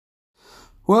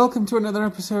Welcome to another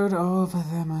episode of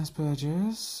Them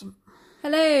Aspergers.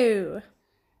 Hello.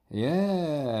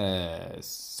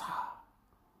 Yes.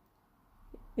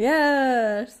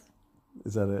 Yes.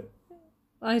 Is that it?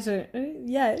 I don't know.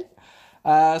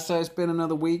 Yeah. So it's been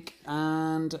another week,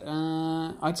 and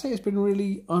I'd say it's been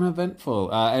really uneventful.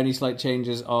 Only slight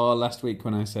changes are last week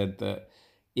when I said that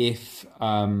if,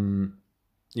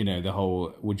 the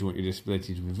whole would you want your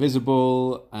disability to be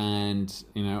visible, and,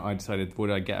 I decided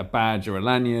would I get a badge or a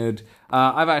lanyard.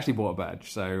 I've actually bought a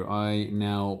badge, so I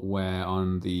now wear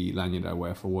on the lanyard I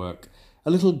wear for work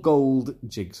a little gold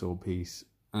jigsaw piece.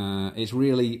 It's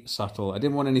really subtle. I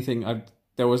didn't want anything.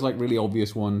 There was like really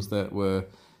obvious ones that were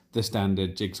the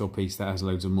standard jigsaw piece that has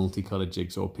loads of multicolored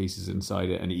jigsaw pieces inside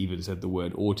it, and it even said the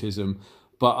word autism.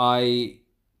 But I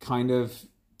kind of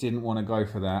didn't want to go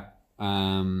for that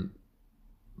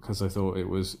because I thought it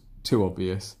was too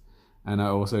obvious. And I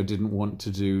also didn't want to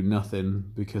do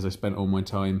nothing because I spent all my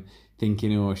time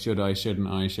thinking, oh, should I, shouldn't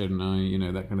I,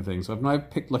 that kind of thing. So I've now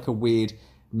picked like a weird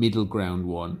middle ground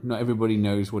one. Not everybody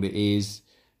knows what it is.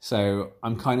 So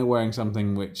I'm kind of wearing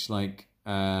something which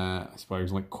I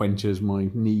suppose quenches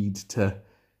my need to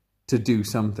do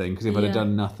something, because if I'd have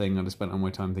done nothing, I'd have spent all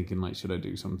my time thinking should I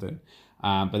do something,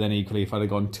 but then equally if I'd have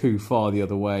gone too far the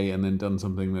other way and then done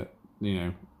something that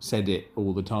said it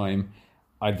all the time,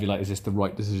 I'd be like, is this the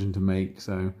right decision to make?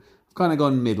 So I've kind of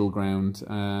gone middle ground,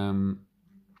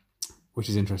 which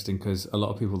is interesting because a lot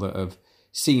of people that have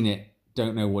seen it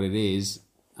don't know what it is,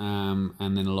 and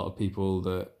then a lot of people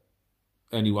that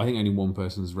I think only one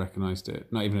person's recognised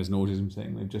it, not even as an autism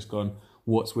thing. They've just gone,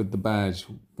 what's with the badge?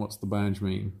 What's the badge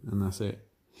mean? And that's it.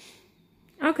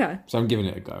 Okay. So I'm giving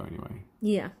it a go anyway.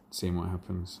 Yeah. Seeing what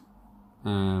happens.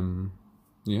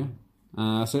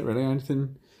 That's it really.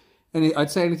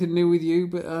 I'd say anything new with you,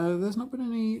 but there's not been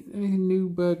anything new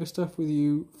burger stuff with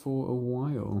you for a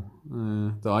while,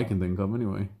 that I can think of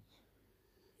anyway.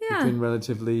 Yeah. It's been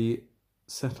relatively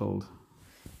settled.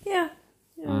 Yeah.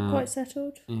 Quite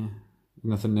settled. Yeah.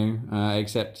 Nothing new,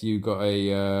 except you got a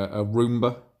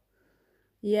Roomba.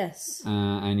 Yes.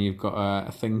 And you've got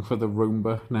a thing for the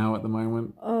Roomba now at the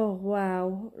moment. Oh,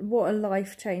 wow. What a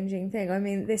life-changing thing. I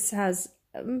mean, this has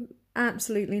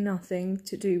absolutely nothing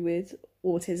to do with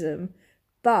autism.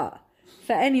 But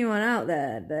for anyone out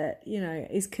there that,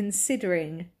 is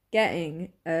considering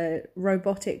getting a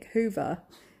robotic Hoover,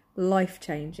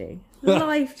 life-changing.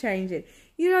 Life-changing.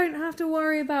 You don't have to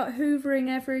worry about hoovering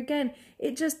ever again.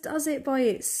 It just does it by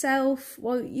itself.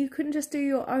 Well, you can just do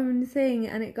your own thing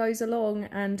and it goes along.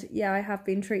 And yeah, I have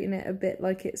been treating it a bit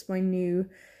like it's my new,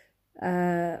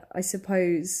 I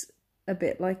suppose, a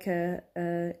bit like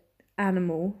a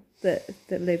animal that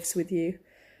lives with you.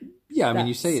 Yeah, I mean,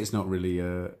 you say it's not really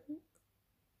a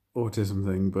autism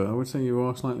thing, but I would say you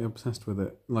are slightly obsessed with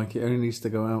it. Like, it only needs to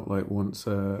go out once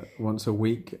a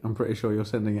week. I'm pretty sure you're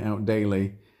sending it out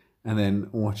daily. And then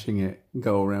watching it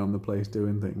go around the place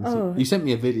doing things. Oh, you sent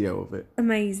me a video of it.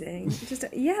 Amazing.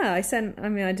 I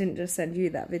didn't just send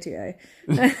you that video.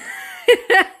 I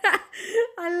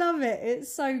love it.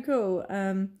 It's so cool.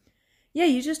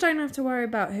 You just don't have to worry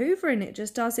about hoovering. It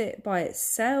just does it by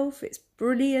itself. It's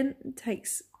brilliant. It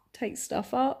takes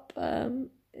stuff up.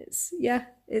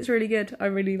 It's really good. I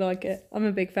really like it. I'm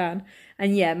a big fan.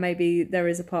 And yeah, maybe there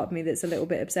is a part of me that's a little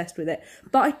bit obsessed with it.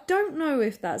 But I don't know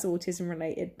if that's autism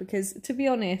related, because to be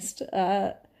honest,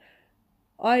 I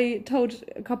told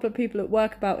a couple of people at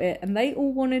work about it and they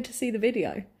all wanted to see the video.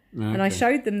 Okay. And I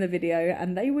showed them the video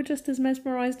and they were just as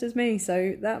mesmerised as me.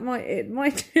 So it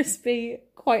might just be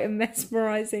quite a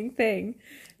mesmerising thing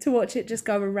to watch it just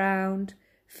go around,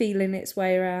 feeling its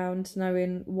way around,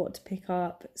 knowing what to pick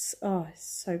up. It's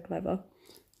so clever.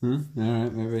 All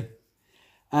right, maybe.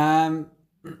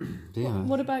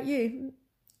 What about you?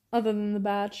 Other than the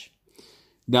badge?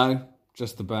 No,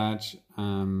 just the badge.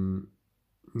 I'm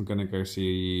going to go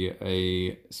see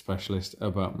a specialist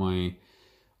about my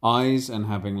eyes and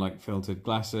having filtered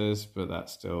glasses, but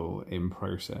that's still in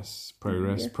progress.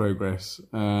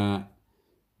 But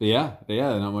yeah,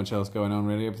 not much else going on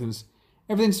really. Everything's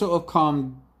sort of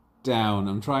calmed down.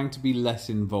 I'm trying to be less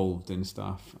involved in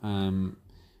stuff.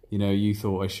 You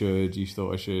thought I should,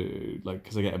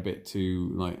 because I get a bit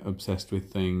too obsessed with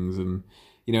things. And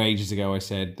ages ago I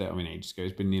said that, ages ago,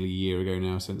 it's been nearly a year ago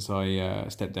now since I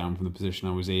stepped down from the position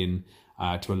I was in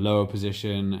to a lower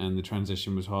position, and the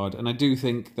transition was hard. And I do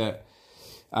think that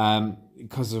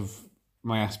because of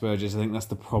my Asperger's, I think that's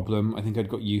the problem. I think I'd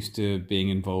got used to being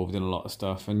involved in a lot of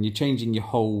stuff, and you're changing your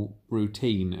whole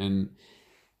routine. And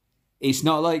it's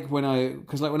not like when I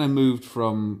moved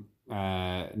from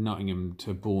Nottingham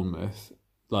to Bournemouth,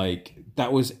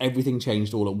 that was, everything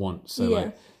changed all at once.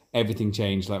 So everything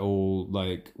changed, like all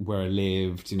like where I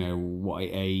lived, what I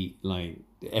ate, like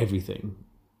everything,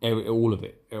 all of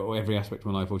it, or every aspect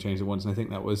of my life all changed at once. And I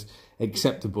think that was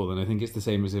acceptable. And I think it's the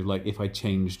same as if I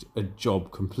changed a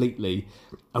job completely,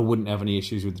 I wouldn't have any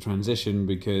issues with the transition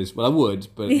because, well, I would,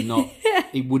 but not.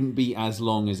 It wouldn't be as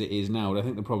long as it is now. But I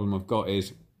think the problem I've got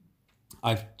is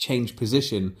I've changed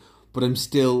position, but I'm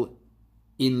still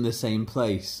in the same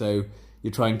place. So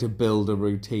you're trying to build a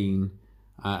routine,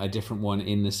 a different one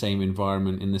in the same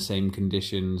environment, in the same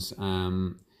conditions,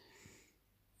 and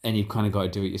you've kind of got to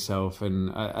do it yourself.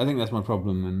 And I think that's my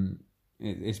problem. And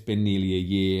it's been nearly a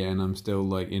year, and I'm still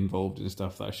like involved in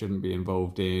stuff that I shouldn't be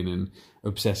involved in, and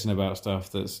obsessing about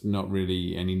stuff that's not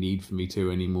really any need for me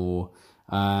to anymore.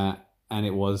 And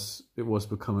it was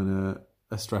becoming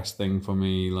a stress thing for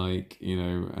me, like,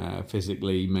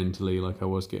 physically, mentally, like I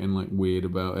was getting like weird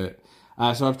about it.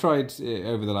 So I've tried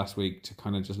over the last week to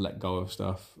kind of just let go of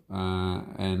stuff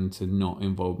and to not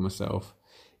involve myself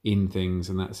in things,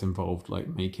 and that's involved like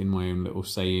making my own little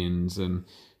sayings and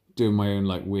doing my own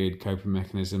like weird coping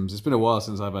mechanisms. It's been a while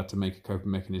since I've had to make a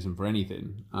coping mechanism for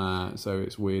anything, so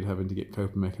it's weird having to get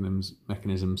coping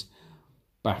mechanisms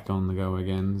back on the go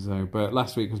again. So, but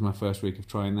last week was my first week of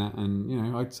trying that,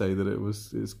 and I'd say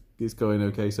that it's going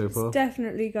okay so far. It's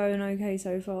definitely going okay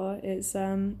so far. It's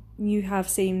you have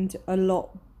seemed a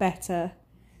lot better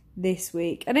this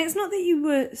week, and it's not that you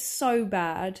were so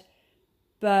bad,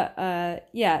 but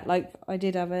like I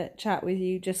did have a chat with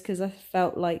you just because I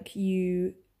felt like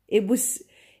it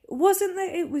wasn't that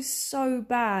it was so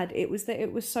bad, it was that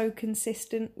it was so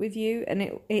consistent with you, and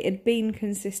it had been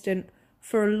consistent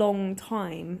for a long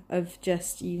time of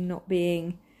just you not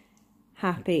being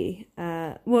happy.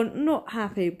 Well, not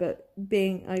happy, but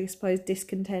being, I suppose,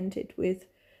 discontented with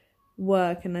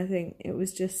work. And I think it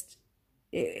was just,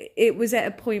 it was at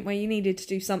a point where you needed to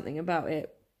do something about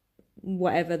it,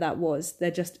 whatever that was.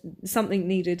 Something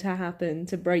needed to happen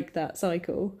to break that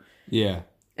cycle. Yeah.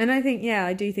 And I think,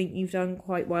 I do think you've done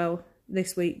quite well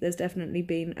this week. There's definitely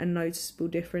been a noticeable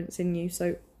difference in you.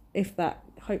 So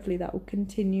hopefully that will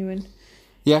continue, and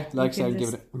like I said,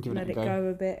 I'm giving it let a it go. go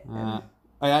a bit.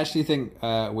 I actually think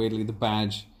weirdly the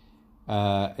badge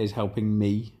is helping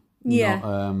me,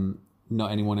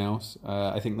 not anyone else.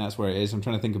 I think that's where it is. I'm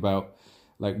trying to think about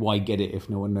like why get it if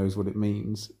no one knows what it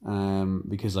means,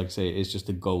 because like I say, it is just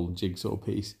a gold jigsaw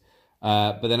piece.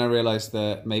 But then I realised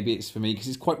that maybe it's for me because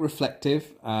it's quite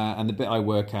reflective, and the bit I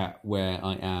work at where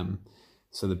I am,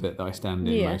 so the bit that I stand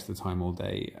in most of the time all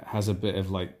day, has a bit of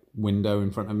like window in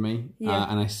front of me,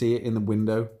 and I see it in the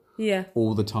window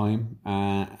all the time,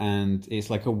 and it's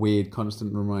like a weird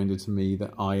constant reminder to me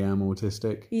that I am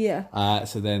autistic.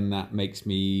 So then that makes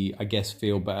me, I guess,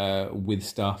 feel better with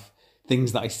stuff,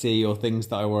 things that I see or things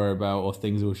that I worry about or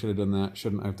things, should have done that,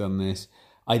 shouldn't have done this.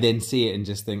 I then see it and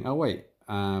just think, oh wait,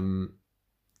 I'm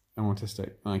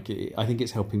autistic. Like I think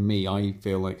it's helping me. I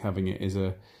feel like having it is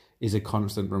a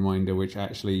constant reminder, which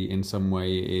actually in some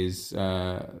way is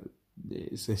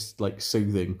it's this like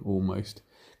soothing almost,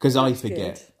 because I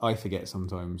forget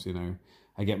sometimes.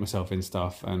 I get myself in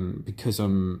stuff, and because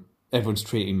everyone's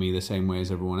treating me the same way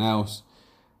as everyone else,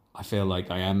 I feel like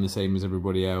I am the same as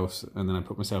everybody else, and then I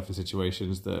put myself in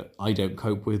situations that I don't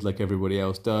cope with like everybody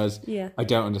else does. I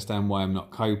don't understand why I'm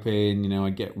not coping. I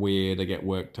get weird, I get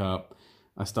worked up,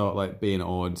 I start like being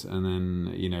odd, and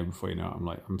then before you know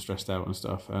it, I'm stressed out and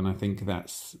stuff. And I think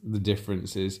that's the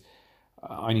difference. Is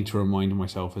I need to remind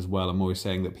myself as well. I'm always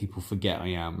saying that people forget I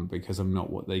am, because I'm not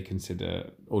what they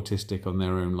consider autistic on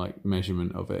their own like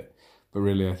measurement of it. But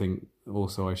really, I think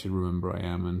also I should remember I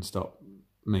am and stop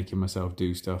making myself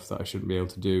do stuff that I shouldn't be able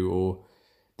to do, or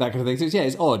that kind of thing. So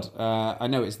it's odd. I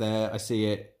know it's there. I see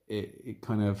it. It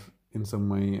kind of in some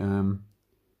way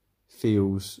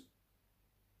feels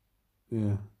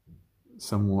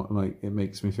somewhat like it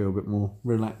makes me feel a bit more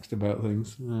relaxed about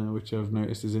things, which I've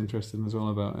noticed is interesting as well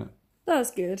about it.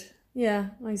 That's good. Yeah,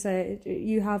 like I say,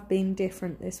 you have been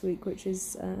different this week, which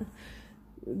is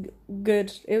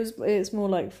good. It's more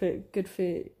like good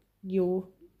for your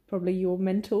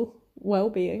mental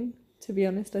well-being, to be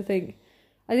honest. I think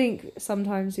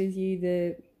sometimes with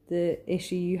you the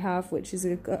issue you have, which is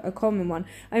a common one.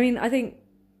 I mean, I think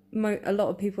a lot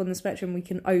of people on the spectrum, we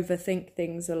can overthink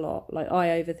things a lot. Like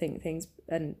I overthink things,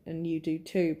 and you do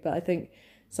too. But I think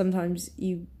sometimes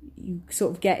you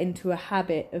sort of get into a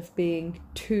habit of being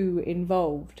too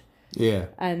involved. Yeah.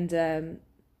 And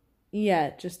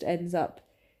it just ends up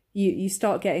you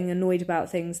start getting annoyed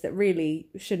about things that really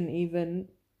shouldn't even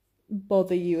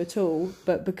bother you at all,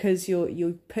 but because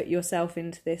you put yourself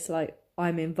into this like,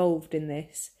 I'm involved in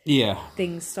this,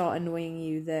 things start annoying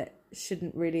you that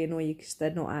shouldn't really annoy you because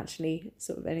they're not actually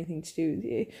sort of anything to do with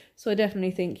you. So I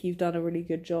definitely think you've done a really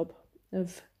good job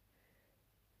of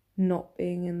not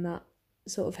being in that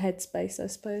sort of headspace, I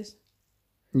suppose.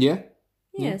 Yeah.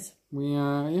 Yes. We've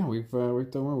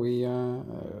done well. We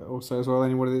also as well,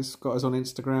 anybody that's got us on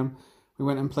Instagram, we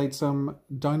went and played some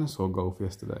dinosaur golf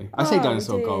yesterday. I say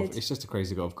dinosaur golf, it's just a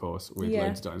crazy golf course with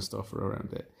loads of dinosaur stuff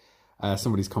around it.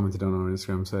 Somebody's commented on our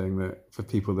Instagram saying that for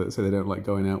people that say they don't like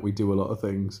going out, we do a lot of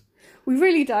things. We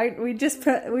really don't. We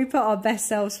put our best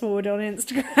selves forward on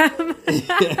Instagram.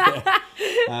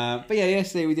 But yeah,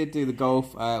 yesterday we did do the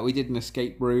golf. We did an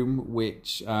escape room,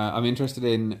 which I'm interested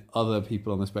in other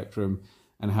people on the spectrum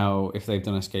and how, if they've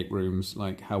done escape rooms,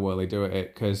 like how well they do at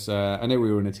it. Because I know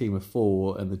we were in a team of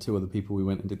 4 and the 2 other people we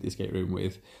went and did the escape room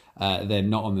with, they're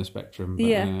not on the spectrum.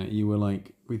 But you were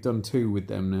like, we've done 2 with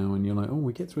them now, and you're like, oh,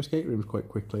 we get through escape rooms quite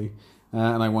quickly.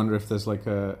 And I wonder if there's like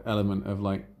a element of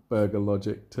like burger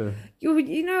logic to...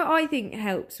 You know, I think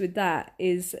helps with that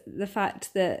is the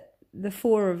fact that the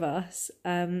 4 of us,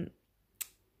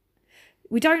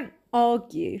 we don't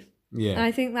argue. Yeah. And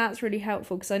I think that's really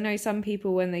helpful because I know some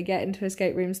people, when they get into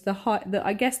escape rooms,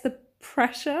 I guess the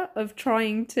pressure of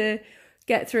trying to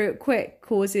get through it quick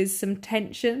causes some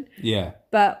tension. Yeah.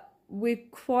 But we're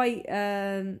quite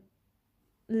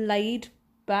laid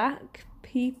back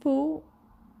people.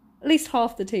 At least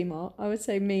half the team are. I would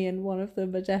say me and one of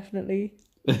them are definitely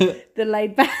the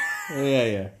laid back.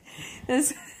 Yeah.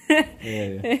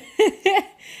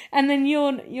 And then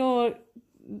you're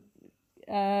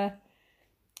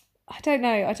I don't know.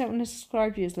 I don't want to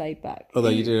describe you as laid back. Although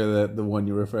you do, the one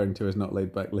you're referring to as not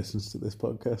laid back listens to this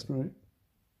podcast, right?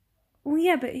 Well,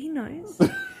 yeah, but he knows.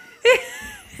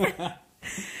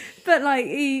 But like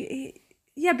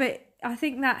but I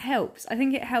think that helps. I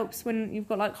think it helps when you've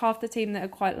got like half the team that are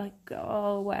quite like,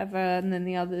 oh, whatever, and then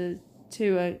the other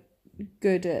 2 are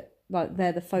good at, like,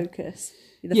 they're the focus.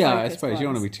 I suppose you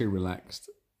don't want to be too relaxed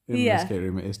in the escape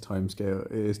room. It is time scale.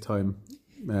 It is time.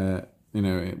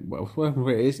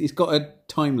 It's got a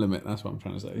time limit. That's what I'm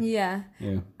trying to say. Yeah.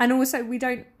 And also, we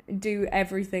don't do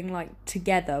everything like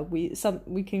together. We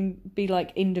can be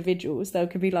like individuals. There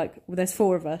could be like, well, there's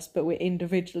 4 of us, but we're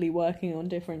individually working on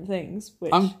different things.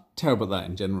 Which I'm terrible at that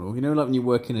in general. You know, like when you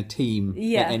work in a team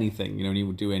at anything, you know, when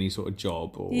you do any sort of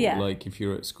job or like if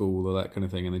you're at school or that kind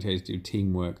of thing, and they tell you to do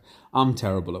teamwork. I'm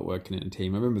terrible at working in a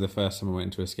team. I remember the first time I went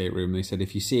into an escape room, they said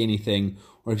if you see anything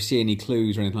or if you see any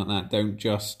clues or anything like that, don't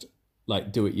just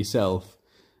like do it yourself.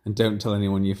 And don't tell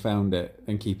anyone you found it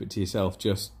and keep it to yourself.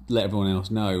 Just let everyone else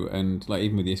know. And like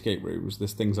even with the escape rooms,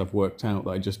 there's things I've worked out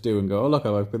that I just do and go, oh, look,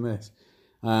 I've opened this.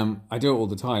 I do it all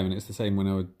the time, and it's the same when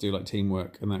I would do like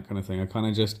teamwork and that kind of thing. I kind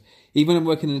of just, even when I'm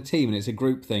working in a team and it's a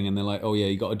group thing and they're like, oh yeah,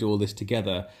 you got to do all this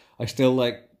together, I still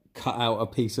like cut out a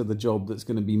piece of the job that's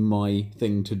going to be my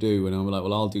thing to do. And I'm like,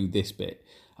 well, I'll do this bit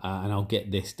and I'll get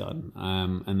this done.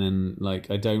 And then like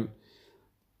I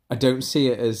don't see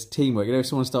it as teamwork. You know, if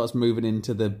someone starts moving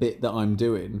into the bit that I'm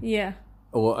doing,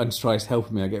 and tries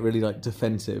helping me, I get really like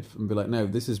defensive and be like, no,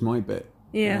 this is my bit.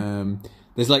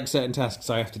 There's like certain tasks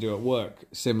I have to do at work,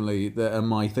 similarly, that are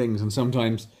my things, and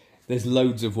sometimes there's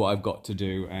loads of what I've got to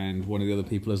do, and one of the other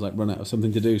people has like run out of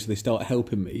something to do, so they start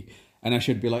helping me, and I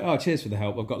should be like, oh, cheers for the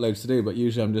help, I've got loads to do, but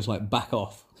usually I'm just like, back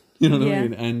off. You know what I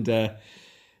mean? And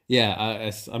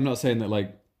I'm not saying that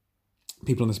like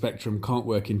people on the spectrum can't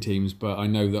work in teams, but I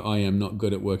know that I am not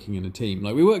good at working in a team.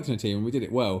 Like, we worked in a team and we did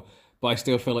it well, but I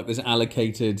still feel like there's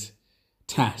allocated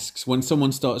tasks. When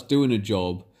someone starts doing a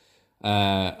job,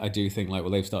 I do think like, well,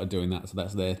 they've started doing that, so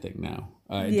that's their thing now.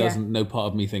 No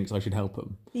part of me thinks I should help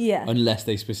them. Unless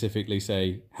they specifically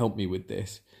say, help me with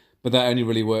this. But that only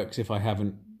really works if I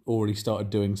haven't already started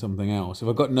doing something else. If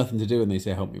I've got nothing to do and they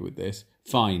say, help me with this,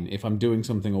 fine. If I'm doing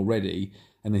something already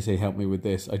and they say, help me with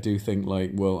this, I do think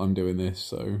like, well, I'm doing this,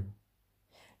 so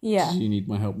do you need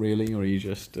my help really? Or are you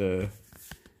just I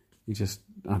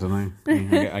don't know.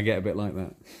 I get a bit like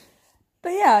that. But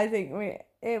yeah, I think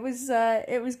it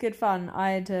was good fun.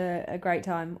 I had a great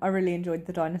time. I really enjoyed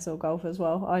the dinosaur golf as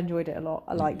well. I enjoyed it a lot.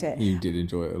 I liked it. You did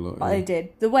enjoy it a lot. Yeah. I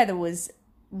did. The weather was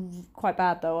quite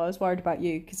bad though. I was worried about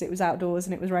you because it was outdoors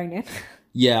and it was raining.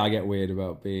 Yeah, I get weird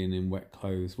about being in wet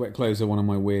clothes. Wet clothes are one of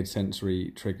my weird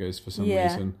sensory triggers for some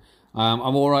reason.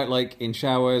 I'm all right like in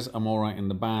showers. I'm all right in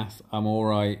the bath. I'm all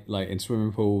right like in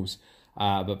swimming pools.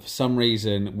 But for some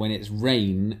reason, when it's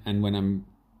rain and when I'm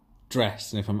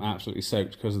dressed and if I'm absolutely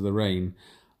soaked because of the rain,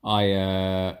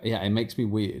 it makes me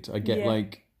weird. I get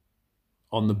like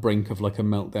on the brink of like a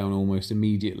meltdown almost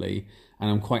immediately. and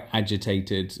I'm quite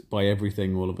agitated by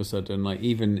everything all of a sudden. Like,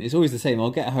 even it's always the same.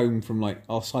 I'll get home from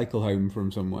I'll cycle home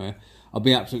from somewhere. I'll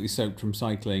be absolutely soaked from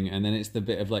cycling, and then it's the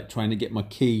bit of like trying to get my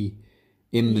key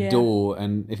in the door,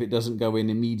 and if it doesn't go in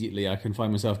immediately, I can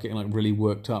find myself getting like really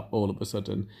worked up all of a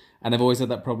sudden. And I've always had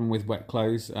that problem with wet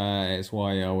clothes. It's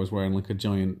why I was wearing like a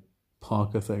giant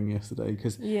parka thing yesterday,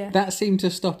 because that seemed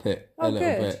to stop it a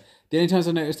little bit. The only times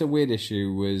I noticed a weird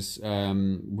issue was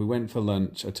we went for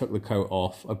lunch, I took the coat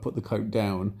off, I put the coat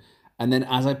down, and then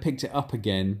as I picked it up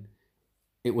again,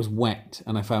 it was wet,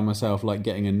 and I found myself like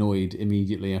getting annoyed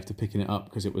immediately after picking it up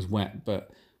because it was wet. But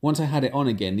once I had it on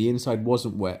again, the inside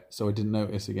wasn't wet, so I didn't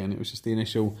notice again. It was just the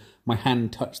initial, my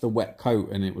hand touched the wet coat,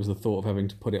 and it was the thought of having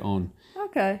to put it on.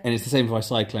 Okay. And it's the same if I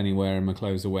cycle anywhere and my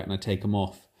clothes are wet and I take them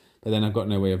off. But then I've got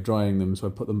no way of drying them, so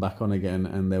I put them back on again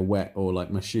and they're wet, or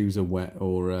like my shoes are wet,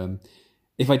 or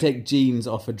if I take jeans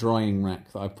off a drying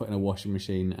rack that I've put in a washing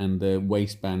machine and the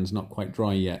waistband's not quite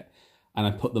dry yet, and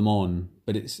I put them on,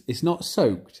 but it's not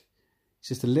soaked, it's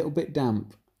just a little bit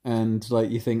damp, and like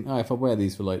you think, oh, if I wear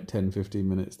these for like 10-15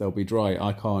 minutes, they'll be dry.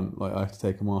 I can't, like I have to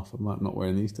take them off. I'm like not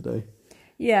wearing these today.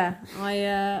 Yeah,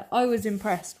 I was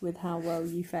impressed with how well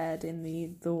you fared in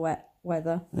the wet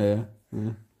weather. Yeah.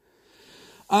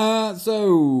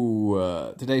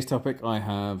 So today's topic, I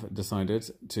have decided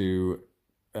to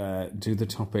do the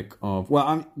topic of, well,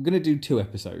 I'm going to do 2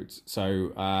 episodes.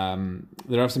 So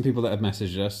there are some people that have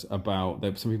messaged us about,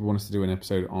 some people want us to do an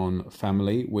episode on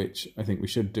family, which I think we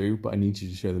should do, but I need you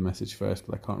to share the message first,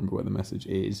 but I can't remember what the message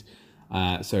is.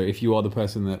 So if you are the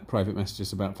person that private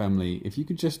messages about family, if you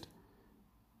could just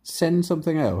send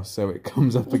something else so it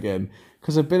comes up again,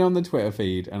 because I've been on the Twitter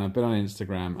feed and I've been on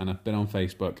Instagram and I've been on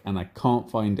Facebook and I can't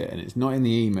find it, and it's not in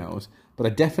the emails, but I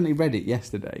definitely read it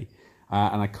yesterday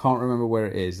and I can't remember where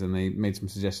it is, and they made some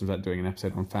suggestions about doing an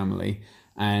episode on family,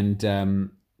 and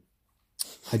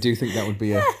I do think that would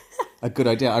be a good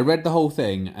idea. I read the whole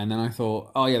thing and then I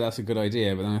thought, oh yeah, that's a good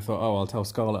idea, but then I thought, oh, I'll tell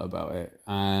Scarlett about it,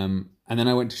 and then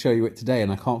I went to show you it today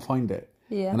and I can't find it.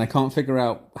 Yeah. And I can't figure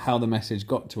out how the message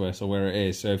got to us or where it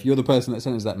is. So if you're the person that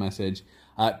sent us that message,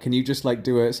 can you just like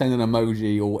send an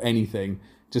emoji or anything,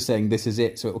 just saying this is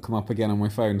it, so it'll come up again on my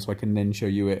phone, so I can then show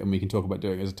you it and we can talk about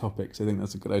doing it as a topic. So I think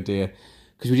that's a good idea,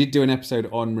 because we did do an episode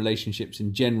on relationships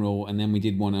in general, and then we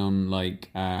did one on like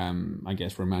I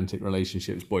guess romantic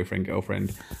relationships, boyfriend,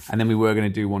 girlfriend, and then we were going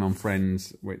to do one on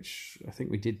friends, which I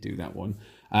think we did do that one,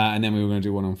 and then we were going to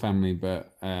do one on family,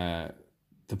 but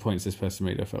the points this person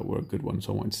made I felt were a good one,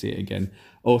 so I wanted to see it again.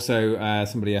 Also,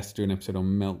 somebody asked to do an episode on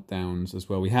meltdowns as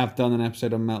well. We have done an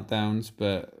episode on meltdowns,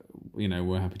 but you know,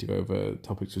 we're happy to go over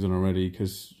topics we've done already,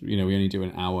 because you know, we only do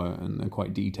an hour and they're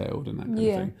quite detailed and that kind of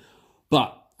thing.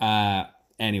 But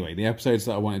anyway, the episodes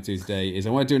that I wanted to do today is I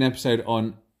want to do an episode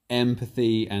on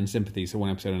empathy and sympathy. So one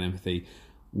episode on empathy,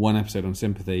 one episode on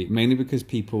sympathy, mainly because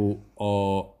people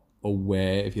are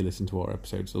aware, if you listen to our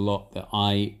episodes a lot, that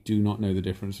I do not know the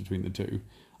difference between the two.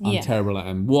 I'm terrible at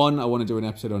them. One, I want to do an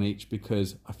episode on each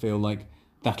because I feel like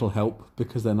that'll help,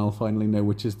 because then I'll finally know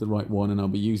which is the right one and I'll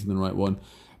be using the right one.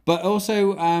 But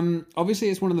also, obviously,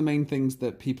 it's one of the main things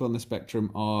that people on the spectrum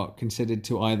are considered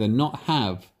to either not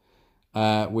have,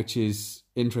 which is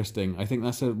interesting. I think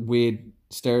that's a weird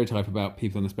stereotype about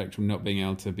people on the spectrum not being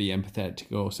able to be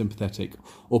empathetic or sympathetic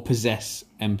or possess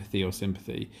empathy or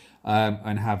sympathy,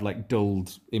 and have like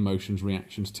dulled emotions,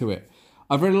 reactions to it.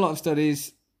 I've read a lot of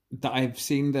studies that I've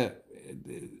seen that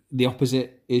the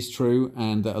opposite is true,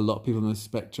 and that a lot of people on the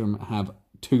spectrum have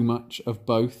too much of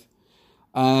both.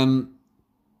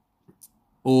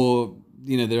 Or,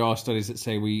 you know, there are studies that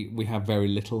say we have very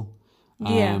little.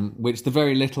 Which the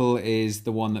very little is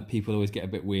the one that people always get a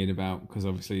bit weird about, because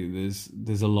obviously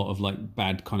there's a lot of like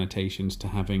bad connotations to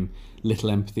having little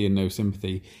empathy and no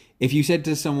sympathy. If you said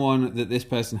to someone that this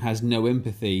person has no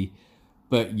empathy,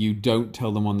 but you don't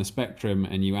tell them on the spectrum,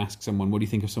 and you ask someone, what do you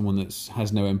think of someone that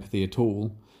has no empathy at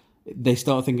all? They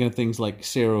start thinking of things like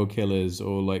serial killers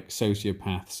or like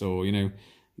sociopaths, or, you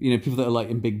know, people that are like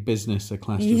in big business are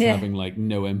classed as having like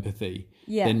no empathy.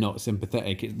 Yeah. They're not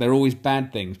sympathetic. They're always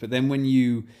bad things. But then when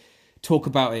you talk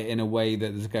about it in a way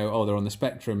that they go, oh, they're on the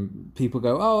spectrum, people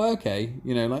go, oh, okay.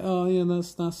 You know, like, oh, yeah,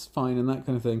 that's fine, and that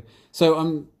kind of thing. So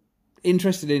I'm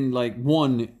interested in, like,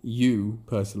 one, you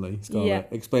personally, Scarlett,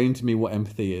 explain to me what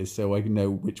empathy is, so I can know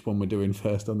which one we're doing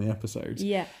first on the episodes.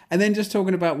 Yeah. And then just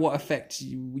talking about what effect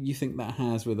you think that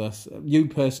has with us, you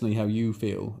personally, how you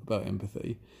feel about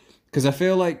empathy. Because I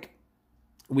feel like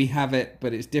we have it,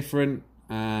 but it's different.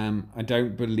 I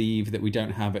don't believe that we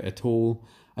don't have it at all.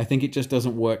 I think it just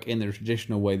doesn't work in the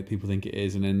traditional way that people think it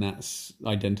is, and then that's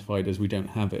identified as we don't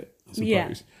have it, I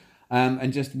suppose.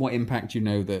 And just what impact you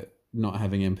know that not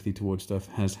having empathy towards stuff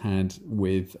has had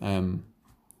with, I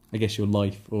guess, your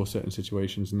life or certain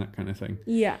situations and that kind of thing.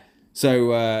 Yeah.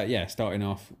 So, starting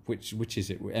off, which is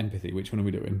it? Empathy. Which one are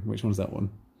we doing? Which one's that one?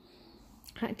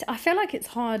 I feel like it's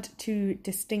hard to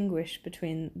distinguish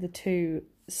between the two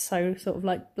so sort of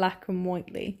like black and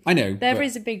whitely. I know. There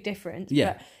is a big difference.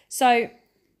 Yeah. So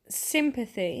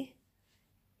sympathy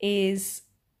is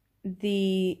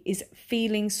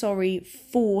feeling sorry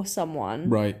for someone.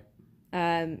 Right.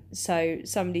 So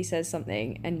somebody says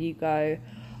something and you go,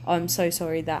 I'm so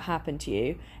sorry that happened to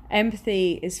you.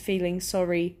 Empathy is feeling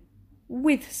sorry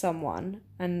with someone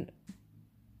and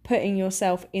putting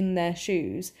yourself in their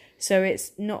shoes. So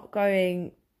it's not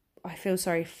going, I feel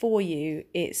sorry for you.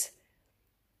 It's,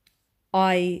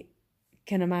 I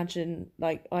can imagine,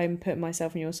 like, I'm putting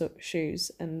myself in your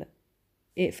shoes and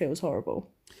it feels horrible.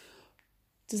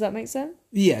 Does that make sense?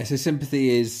 Yeah, so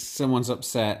sympathy is someone's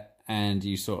upset and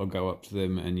you sort of go up to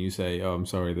them and you say, oh, I'm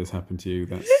sorry this happened to you.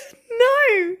 That's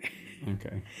No!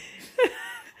 okay.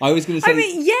 I was going to say. I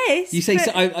mean, yes. You say,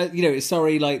 but...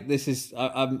 sorry. Like this is,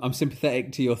 I'm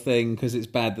sympathetic to your thing because it's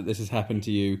bad that this has happened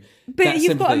to you. But that's you've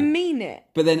sympathy. got to mean it.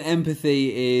 But then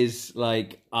empathy is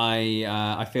like,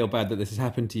 I feel bad that this has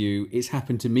happened to you. It's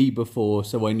happened to me before,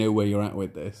 so I know where you're at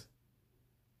with this.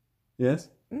 Yes.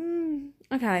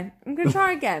 Okay, I'm going to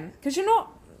try again because you're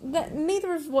not.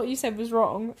 Neither of what you said was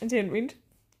wrong. I didn't mean to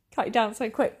cut you down so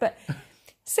quick, but.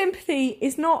 Sympathy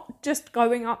is not just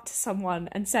going up to someone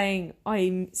and saying,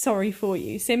 I'm sorry for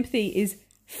you. Sympathy is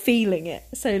feeling it.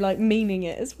 So, like, meaning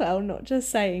it as well, not just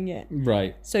saying it.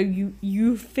 Right. So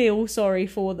you feel sorry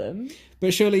for them.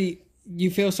 But surely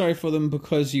you feel sorry for them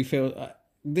because you feel...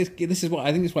 This is what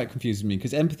I think is why it confuses me.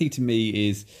 Because empathy to me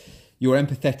is you're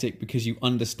empathetic because you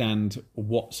understand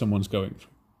what someone's going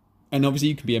through. And obviously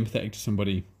you can be empathetic to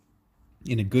somebody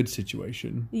in a good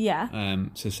situation. Yeah.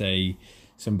 So say...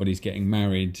 somebody's getting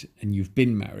married and you've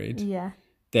been married, yeah,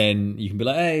 then you can be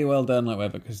like, hey, well done, like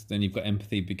whatever, because then you've got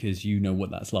empathy because you know what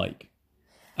that's like.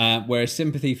 Whereas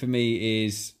sympathy for me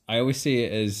is, I always see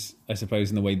it as, I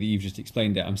suppose in the way that you've just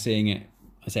explained it, I'm seeing it,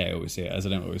 I say I always see it as, I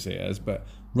don't always see it as, but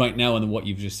right now on what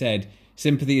you've just said,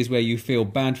 sympathy is where you feel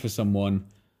bad for someone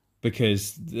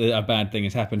because a bad thing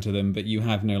has happened to them, but you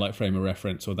have no like frame of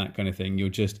reference or that kind of thing. You're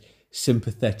just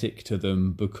sympathetic to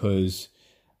them because...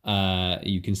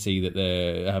 you can see that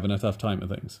they're having a tough time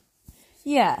with things.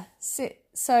 Yeah. So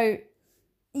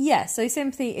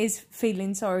sympathy is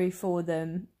feeling sorry for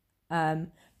them.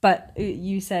 But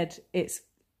you said it's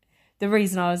the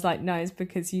reason I was like, no, is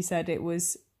because you said it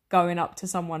was going up to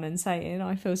someone and saying,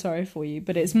 I feel sorry for you.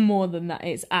 But it's more than that.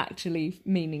 It's actually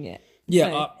meaning it.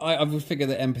 Yeah, so, I would figure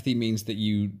that empathy means that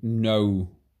you know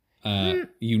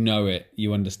it,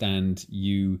 you understand,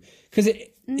 because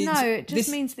it just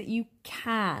means that you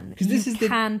can. You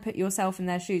can put yourself in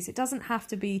their shoes. It doesn't have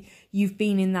to be you've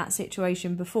been in that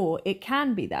situation before. It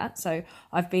can be that. So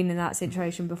I've been in that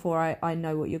situation before. I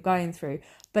know what you're going through.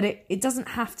 But it doesn't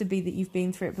have to be that you've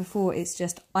been through it before. It's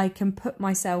just I can put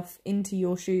myself into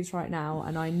your shoes right now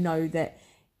and I know that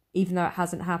even though it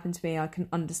hasn't happened to me, I can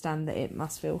understand that it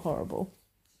must feel horrible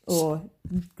or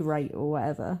great or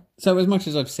whatever. So as much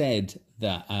as I've said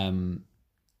that...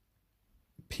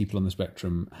 people on the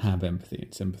spectrum have empathy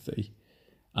and sympathy,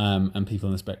 and people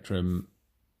on the spectrum,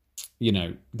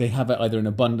 they have it either in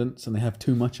abundance and they have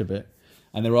too much of it,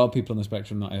 and there are people on the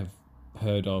spectrum that I've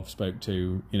heard of, spoke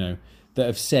to, that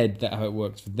have said that how it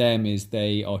works for them is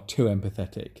they are too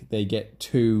empathetic. They get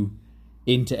too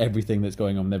into everything that's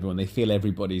going on with everyone. They feel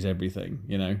everybody's everything,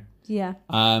 Yeah.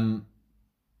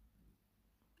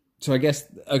 So I guess,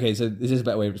 okay, so this is a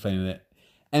better way of explaining it.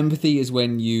 Empathy is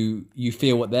when you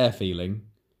feel what they're feeling,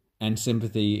 and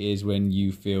sympathy is when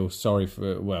you feel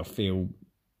feel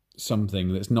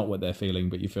something that's not what they're feeling,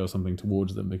 but you feel something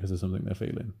towards them because of something they're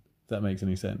feeling. If that makes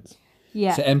any sense.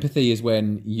 Yeah. So empathy is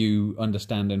when you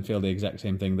understand and feel the exact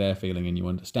same thing they're feeling and you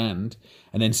understand.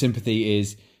 And then sympathy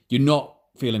is you're not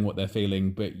feeling what they're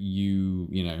feeling, but you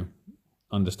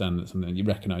understand that something, you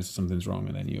recognise that something's wrong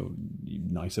and then you're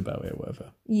nice about it or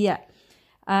whatever. Yeah.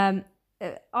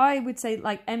 I would say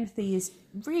like empathy is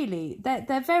really,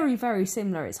 they're very, very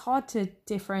similar. It's hard to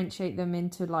differentiate them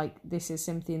into like this is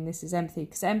sympathy and this is empathy,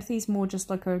 because empathy is more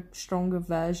just like a stronger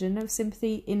version of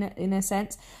sympathy in a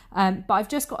sense. But I've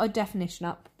just got a definition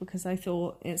up because I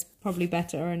thought it's probably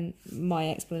better and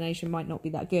my explanation might not be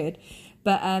that good.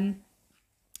 But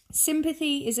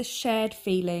Sympathy is a shared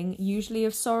feeling, usually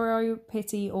of sorrow,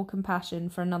 pity, or compassion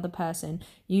for another person.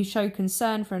 You show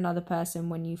concern for another person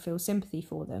when you feel sympathy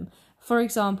for them. For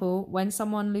example, when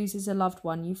someone loses a loved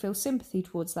one, you feel sympathy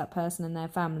towards that person and their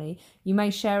family. You may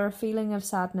share a feeling of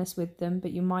sadness with them,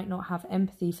 but you might not have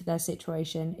empathy for their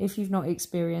situation if you've not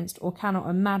experienced or cannot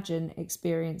imagine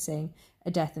experiencing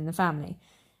a death in the family.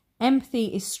 Empathy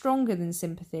is stronger than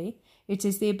sympathy. It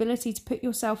is the ability to put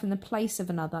yourself in the place of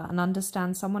another and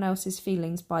understand someone else's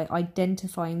feelings by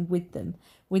identifying with them.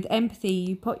 With empathy,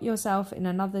 you put yourself in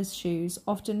another's shoes,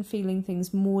 often feeling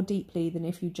things more deeply than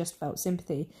if you just felt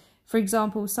sympathy. For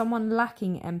example, someone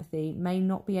lacking empathy may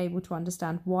not be able to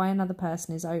understand why another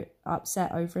person is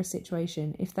upset over a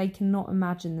situation if they cannot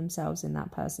imagine themselves in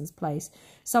that person's place.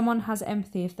 Someone has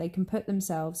empathy if they can put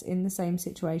themselves in the same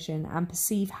situation and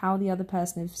perceive how the other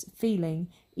person is feeling,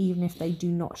 even if they do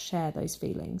not share those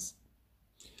feelings.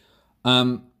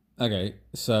 Okay,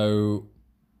 so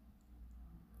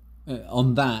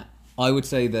on that, I would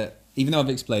say that even though I've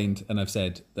explained and I've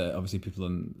said that obviously some people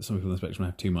on the spectrum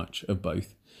have too much of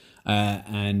both,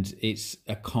 and it's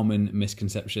a common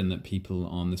misconception that people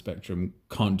on the spectrum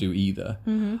can't do either.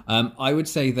 I would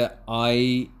say that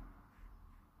I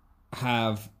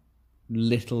have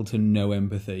little to no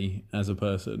empathy as a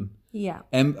person. Yeah.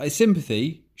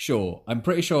 Sympathy, sure. I'm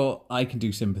pretty sure I can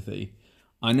do sympathy.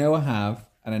 I know I have,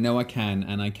 and I know I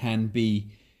can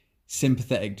be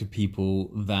sympathetic to people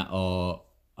that are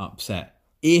upset.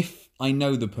 If I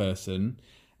know the person,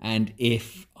 and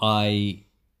if I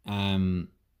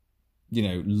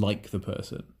like the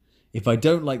person. If I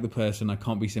don't like the person, I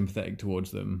can't be sympathetic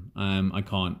towards them. I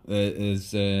can't.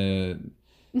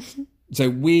 So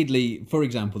weirdly, for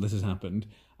example, this has happened.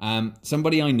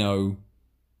 Somebody I know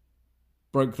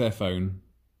broke their phone,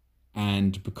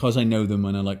 and because I know them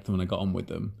and I like them and I got on with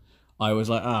them, I was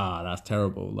like, that's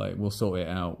terrible. Like, we'll sort it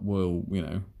out. We'll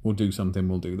do something.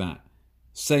 We'll do that.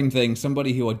 Same thing.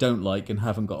 Somebody who I don't like and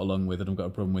haven't got along with and I've got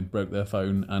a problem with broke their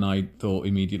phone, and I thought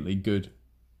immediately, good.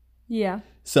 Yeah.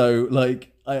 So,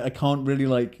 like, I can't really,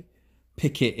 like,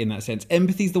 pick it in that sense.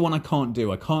 Empathy's the one I can't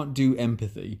do. I can't do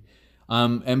empathy.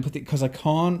 Empathy, because I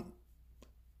can't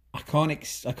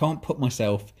put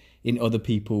myself in other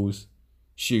people's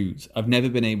shoes. I've never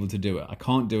been able to do it. I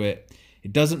can't do it.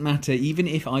 It doesn't matter. Even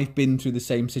if I've been through the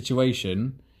same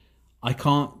situation, I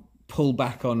can't pull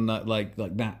back on that, like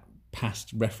that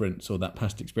past reference or that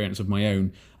past experience of my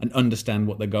own and understand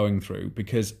what they're going through,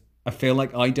 because I feel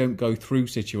like I don't go through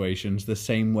situations the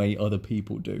same way other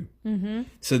people do. Mm-hmm.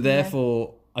 So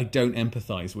therefore, I don't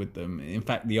empathize with them. In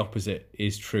fact, the opposite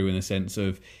is true in the sense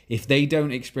of if they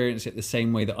don't experience it the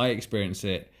same way that I experience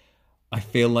it, I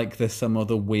feel like there's some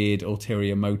other weird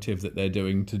ulterior motive that they're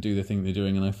doing to do the thing they're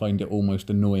doing, and I find it almost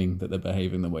annoying that they're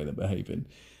behaving the way they're behaving.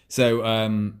 So,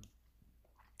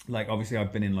 like, obviously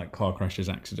I've been in, like, car crashes,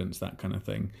 accidents, that kind of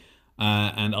thing.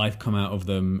 And I've come out of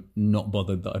them not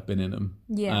bothered that I've been in them.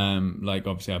 Yeah. Like,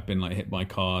 obviously I've been, like, hit by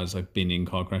cars. I've been in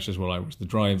car crashes while I was the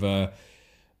driver.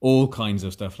 All kinds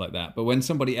of stuff like that. But when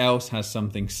somebody else has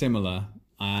something similar,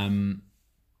 and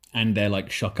they're,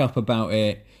 like, shook up about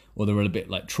it, or they're a bit,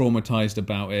 like, traumatized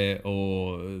about it,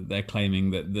 or they're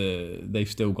claiming that they've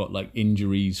still got, like,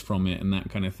 injuries from it and that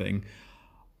kind of thing,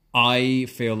 I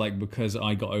feel like because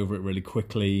I got over it really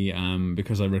quickly,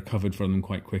 because I recovered from them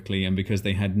quite quickly, and because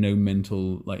they had no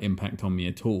mental, like, impact on me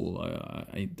at all,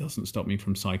 it doesn't stop me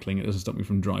from cycling, it doesn't stop me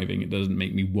from driving, it doesn't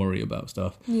make me worry about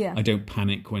stuff. Yeah. I don't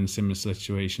panic when similar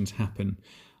situations happen.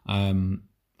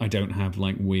 I don't have,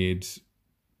 like, weird,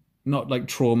 not like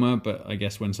trauma, but I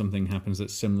guess when something happens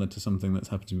that's similar to something that's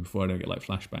happened to me before, I don't get, like,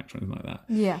 flashbacks or anything like that.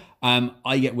 Yeah.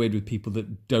 I get weird with people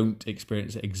that don't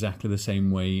experience it exactly the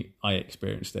same way I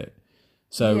experienced it.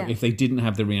 So if they didn't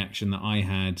have the reaction that I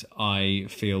had, I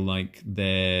feel like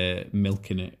they're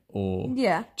milking it, or do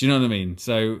you know what I mean?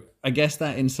 So I guess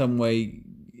that in some way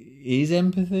is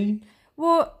empathy.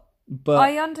 Well, but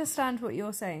I understand what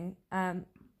you're saying.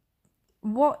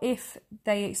 What if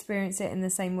they experience it in the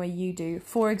same way you do?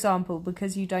 For example,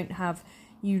 because you don't have,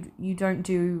 you don't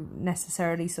do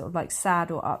necessarily sort of like sad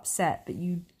or upset, but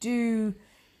you do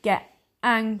get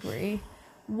angry.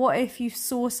 What if you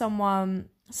saw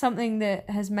something that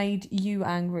has made you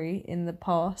angry in the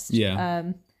past?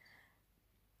 Yeah.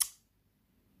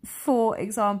 For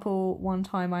example, one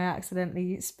time I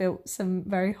accidentally spilt some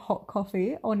very hot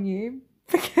coffee on you.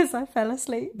 Because I fell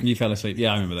asleep. You fell asleep.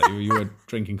 Yeah, I remember that. You were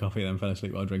drinking coffee, then fell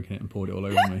asleep while drinking it and poured it all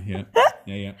over me. Yeah.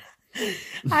 Yeah.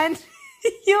 And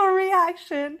your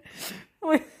reaction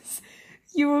was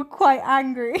you were quite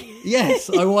angry. Yes,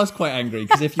 I was quite angry.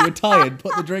 Because if you were tired,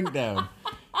 put the drink down.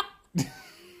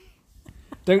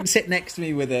 Don't sit next to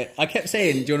me with it. I kept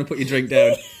saying, do you want to put your drink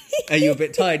down? Are you a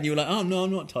bit tired? And you were like, oh, no,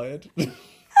 I'm not tired.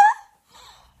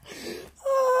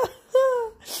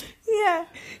 Yeah.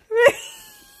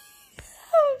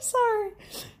 I'm sorry.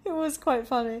 It was quite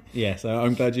funny. Yes,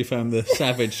 I'm glad you found the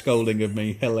savage scolding of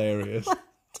me hilarious.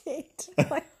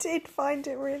 I did find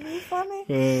it really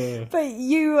funny. But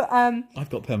you I've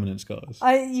got permanent scars.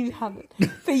 You haven't.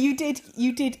 But you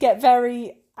did get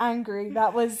very angry.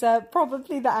 That was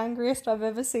probably the angriest I've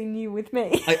ever seen you with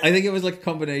me. I think it was like a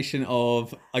combination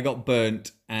of I got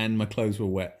burnt and my clothes were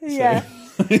wet. Yeah.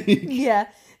 So. Yeah.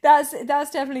 That's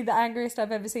definitely the angriest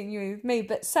I've ever seen you with me.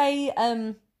 But say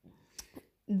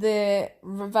the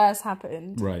reverse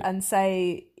happened, right, and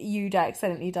say you'd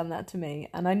accidentally done that to me,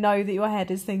 and I know that your head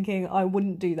is thinking I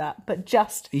wouldn't do that, but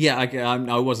just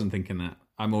I wasn't thinking that.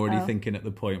 I'm already thinking at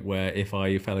the point where if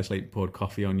I fell asleep, poured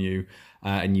coffee on you,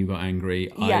 and you got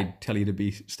angry, I'd tell you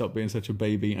to stop being such a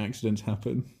baby. Accidents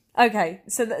happen. Okay,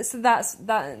 so that's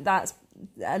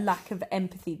a lack of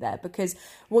empathy there, because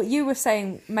what you were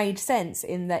saying made sense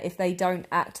in that if they don't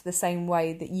act the same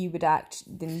way that you would act,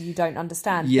 then you don't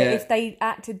understand. Yeah. But if they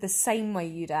acted the same way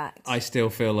you'd act, I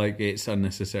still feel like it's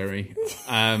unnecessary.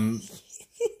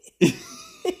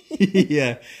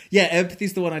 Yeah,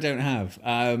 empathy's the one I don't have.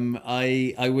 When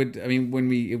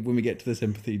we get to this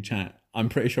empathy chat, I'm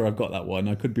pretty sure I've got that one.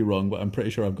 I could be wrong, but I'm pretty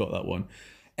sure I've got that one.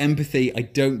 Empathy, I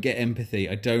don't get empathy.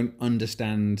 I don't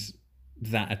understand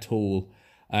that at all.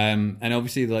 And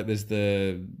obviously, like, there's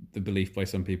the belief by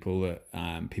some people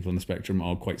that people on the spectrum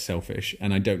are quite selfish,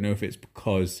 and I don't know if it's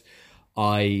because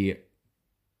I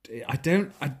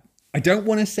don't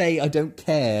want to say I don't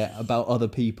care about other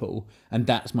people, and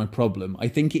that's my problem. I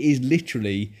think it is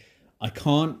literally I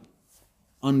can't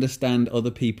understand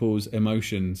other people's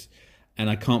emotions, and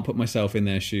I can't put myself in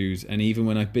their shoes. And even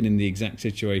when I've been in the exact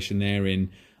situation they're in,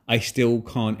 I still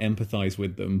can't empathize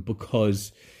with them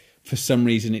because for some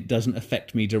reason it doesn't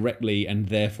affect me directly, and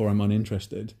therefore I'm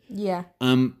uninterested. yeah,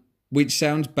 Which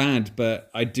sounds bad, but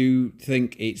I do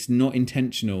think it's not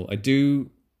intentional. I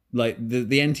do like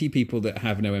the NT people that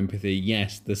have no empathy.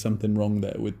 Yes, there's something wrong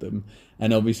there with them,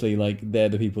 and obviously, like, they're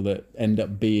the people that end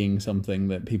up being something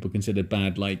that people consider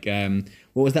bad. Like,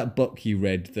 what was that book you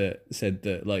read that said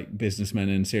that, like, businessmen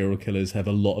and serial killers have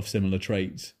a lot of similar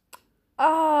traits?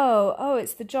 Oh,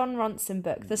 it's the John Ronson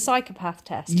book, The Psychopath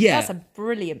Test. Yeah. That's a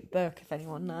brilliant book, if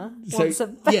anyone wants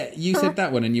So, you said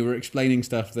that one, and you were explaining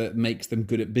stuff that makes them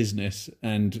good at business,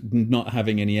 and not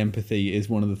having any empathy is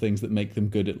one of the things that make them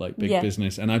good at, like, big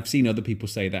business. And I've seen other people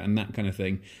say that and that kind of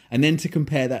thing. And then to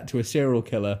compare that to a serial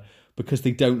killer, because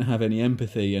they don't have any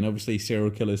empathy, and obviously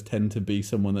serial killers tend to be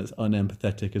someone that's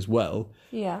unempathetic as well.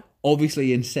 Yeah.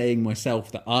 Obviously, in saying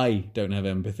myself that I don't have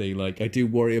empathy, like, I do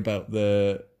worry about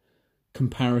the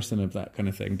comparison of that kind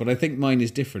of thing, but I think mine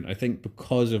is different. I think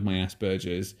because of my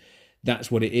Asperger's,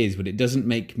 that's what it is, but it doesn't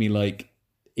make me, like,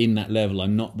 in that level.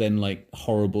 I'm not then, like,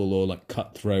 horrible or, like,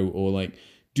 cutthroat or, like,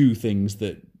 do things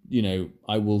that, you know,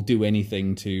 I will do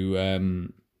anything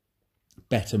to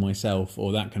better myself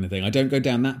or that kind of thing. I don't go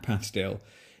down that path still.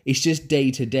 It's just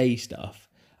day-to-day stuff.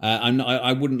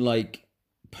 I wouldn't, like,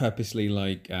 purposely,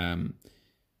 like,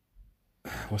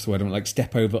 what's the word? Like,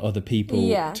 step over other people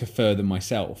to further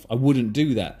myself. I wouldn't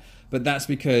do that, but that's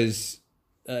because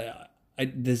I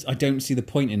don't see the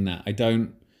point in that. I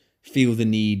don't feel the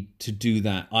need to do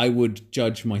that. I would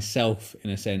judge myself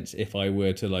in a sense if I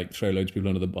were to, like, throw loads of people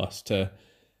under the bus to,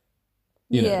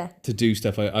 you know, to do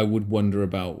stuff. I would wonder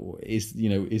about, is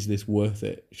this worth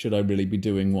it? Should I really be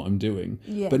doing what I'm doing?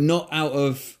 Yeah. But not out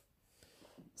of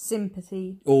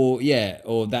sympathy or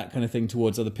that kind of thing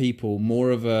towards other people. More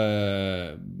of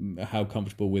a how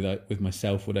comfortable with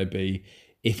myself would I be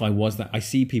if I was that. I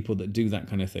see people that do that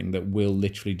kind of thing that will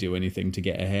literally do anything to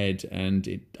get ahead,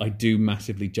 and I do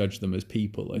massively judge them as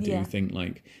people. I do think,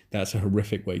 like, that's a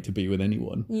horrific way to be with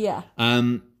anyone.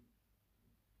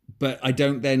 But I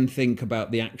don't then think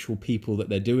about the actual people that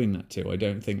they're doing that to. I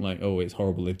don't think, like, oh, it's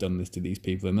horrible they've done this to these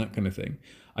people and that kind of thing.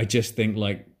 I just think,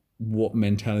 like, what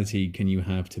mentality can you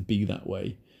have to be that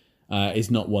way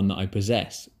is not one that I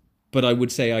possess. But I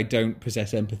would say I don't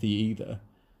possess empathy either.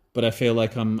 But I feel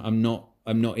like I'm not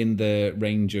in the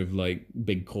range of, like,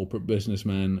 big corporate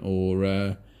businessman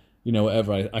or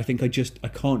whatever. I think I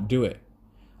can't do it.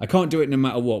 I can't do it no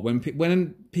matter what. When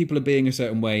people are being a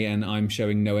certain way and I'm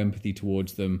showing no empathy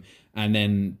towards them, and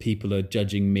then people are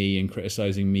judging me and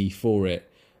criticizing me for it,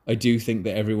 I do think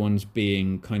that everyone's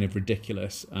being kind of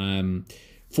ridiculous.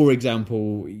 For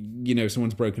example,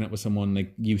 someone's broken up with someone,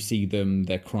 like, you see them,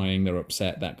 they're crying, they're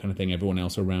upset, that kind of thing. Everyone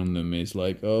else around them is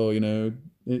like, oh,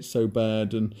 it's so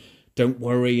bad and don't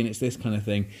worry, and it's this kind of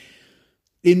thing.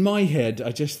 in my head,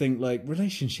 I just think like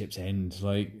relationships end.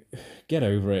 Like, get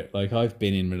over it. Like, I've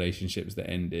been in relationships that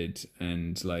ended,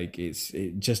 and like it's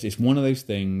one of those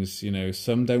things. You know,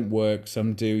 some don't work,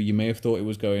 some do. You may have thought it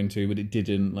was going to, but it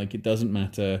didn't. Like, it doesn't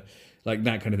matter. Like,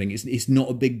 that kind of thing. It's not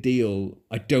a big deal.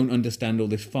 I don't understand all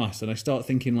this fuss, and I start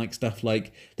thinking like stuff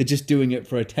like they're just doing it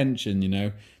for attention. You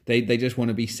know, they just want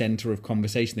to be center of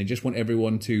conversation. They just want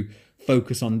everyone to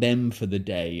focus on them for the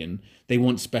day, and they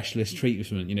want specialist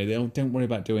treatment. You know, they don't worry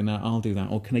about doing that. I'll do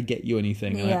that. Or can I get you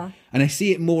anything? Yeah. And I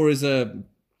see it more as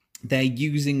they're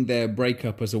using their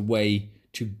breakup as a way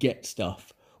to get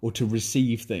stuff or to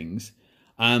receive things.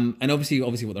 And obviously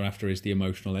what they're after is the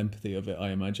emotional empathy of it, I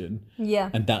imagine.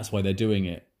 Yeah. And that's why they're doing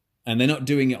it. And they're not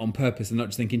doing it on purpose. They're not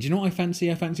just thinking, do you know what I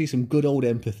fancy? I fancy some good old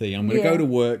empathy. I'm going to go to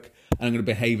work and I'm going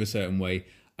to behave a certain way.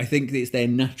 I think it's their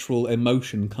natural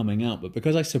emotion coming out. But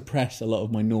because I suppress a lot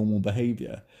of my normal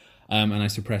behaviour, and I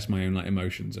suppress my own like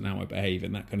emotions and how I behave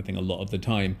and that kind of thing a lot of the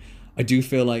time, I do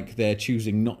feel like they're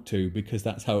choosing not to, because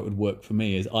that's how it would work for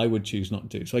me, is I would choose not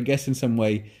to. So I guess in some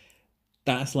way,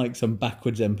 that's like some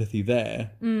backwards empathy there,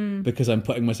 because I'm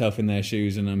putting myself in their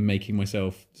shoes and I'm making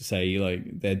myself say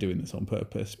like they're doing this on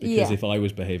purpose, because if I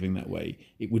was behaving that way,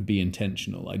 it would be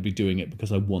intentional. I'd be doing it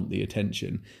because I want the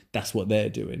attention. That's what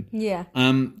they're doing. Yeah.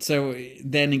 So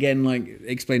then again, like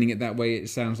explaining it that way, it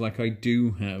sounds like I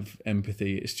do have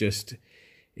empathy.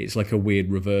 It's like a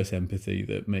weird reverse empathy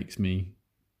that makes me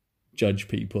judge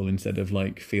people instead of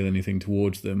like feel anything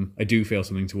towards them. I do feel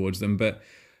something towards them, but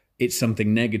it's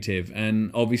something negative.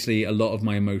 And obviously a lot of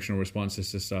my emotional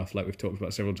responses to stuff, like we've talked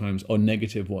about several times, are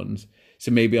negative ones. So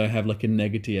maybe I have like a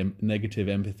negative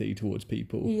empathy towards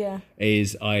people. Yeah.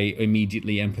 Is I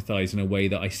immediately empathize in a way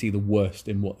that I see the worst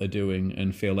in what they're doing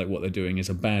and feel like what they're doing is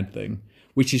a bad thing,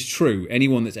 which is true.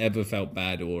 Anyone that's ever felt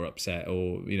bad or upset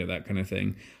or, you know, that kind of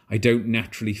thing, I don't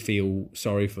naturally feel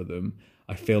sorry for them.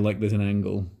 I feel like there's an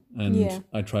angle. And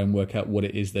I try and work out what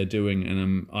it is they're doing, and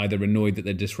I'm either annoyed that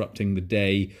they're disrupting the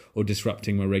day or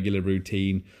disrupting my regular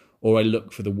routine, or I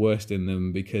look for the worst in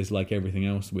them because, like everything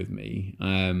else with me,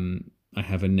 I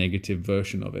have a negative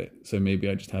version of it. So maybe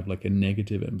I just have like a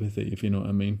negative empathy, if you know what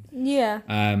I mean. Yeah.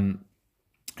 And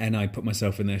I put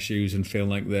myself in their shoes and feel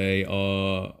like they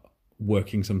are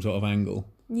working some sort of angle.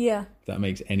 Yeah. If that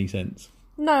makes any sense.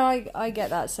 No, I get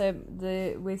that. So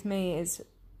with me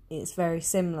it's very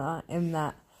similar in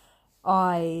that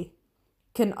I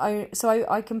can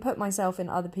put myself in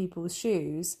other people's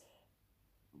shoes,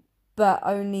 but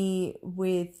only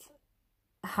with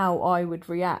how I would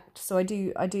react. So I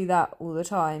do that all the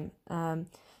time.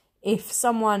 If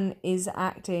someone is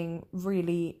acting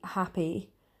really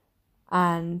happy,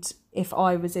 and if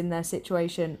I was in their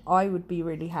situation, I would be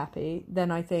really happy, then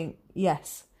I think,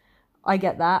 yes, I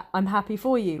get that. I'm happy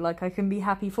for you. Like, I can be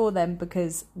happy for them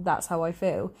because that's how I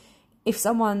feel. If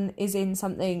someone is in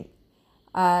something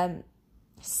unhappy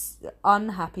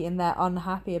and they're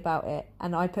unhappy about it,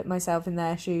 and I put myself in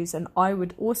their shoes and I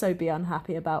would also be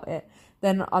unhappy about it,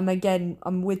 then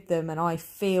I'm with them, and I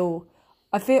feel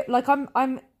like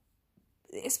I'm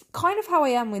it's kind of how I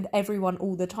am with everyone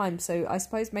all the time. So I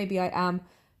suppose maybe I am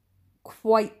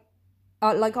quite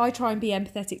like, I try and be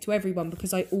empathetic to everyone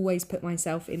because I always put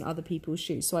myself in other people's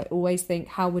shoes. So I always think,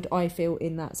 how would I feel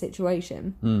in that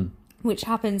situation? Which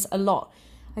happens a lot.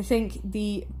 I think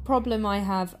the problem I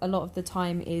have a lot of the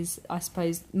time is, I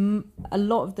suppose, a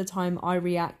lot of the time I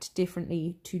react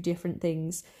differently to different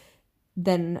things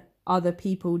than other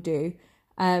people do.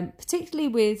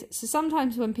 Particularly so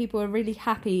sometimes when people are really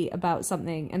happy about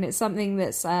something, and it's something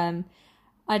that's,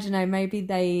 I don't know, maybe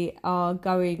they are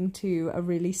going to a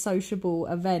really sociable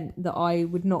event that I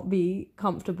would not be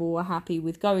comfortable or happy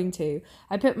with going to.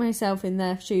 I put myself in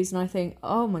their shoes and I think,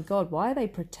 oh my God, why are they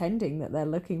pretending that they're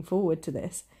looking forward to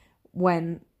this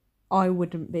when I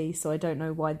wouldn't be? So I don't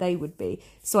know why they would be.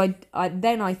 So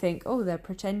I think, oh, they're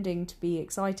pretending to be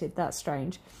excited. That's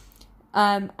strange.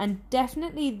 And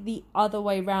definitely the other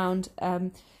way round.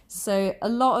 So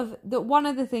one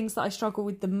of the things that I struggle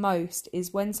with the most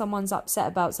is when someone's upset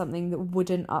about something that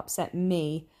wouldn't upset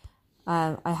me.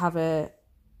 I have a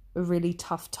really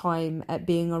tough time at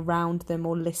being around them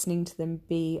or listening to them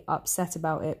be upset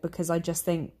about it, because I just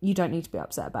think, you don't need to be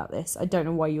upset about this. I don't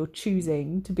know why you're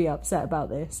choosing to be upset about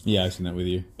this. Yeah, I've seen that with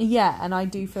you. Yeah, and I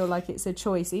do feel like it's a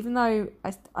choice, even though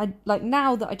I like,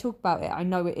 now that I talk about it, I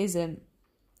know it isn't.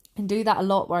 And do that a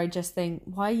lot, where I just think,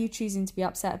 why are you choosing to be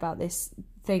upset about this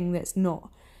thing that's not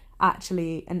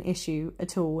actually an issue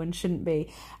at all and shouldn't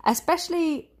be?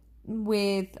 Especially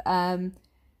with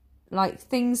like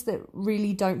things that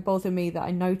really don't bother me, that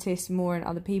I notice more in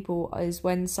other people, is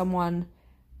when someone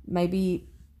maybe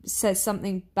says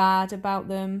something bad about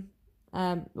them,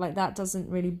 Like, that doesn't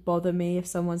really bother me. If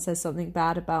someone says something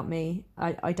bad about me,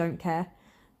 I don't care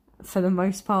for the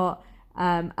most part.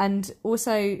 And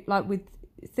also, like, with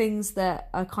things that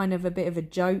are kind of a bit of a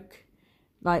joke,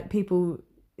 like, people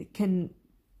can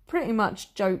pretty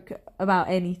much joke about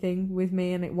anything with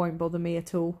me and it won't bother me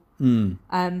at all.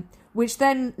 Which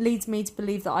then leads me to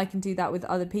believe that I can do that with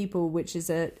other people, which is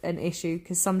an issue,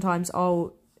 because sometimes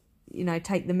I'll,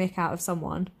 take the mick out of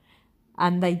someone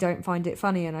and they don't find it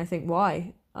funny, and I think,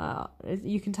 why?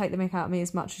 You can take the mick out of me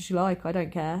as much as you like, I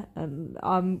don't care. And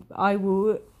I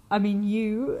will,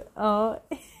 you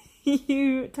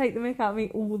you take the mick out of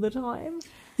me all the time.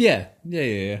 Yeah,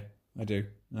 I do.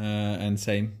 And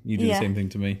same, you do the same thing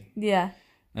to me. Yeah.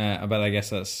 But I guess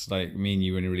that's like, me and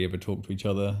you only really ever talk to each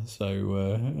other,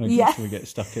 so I guess we get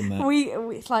stuck in that.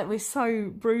 It's like we're so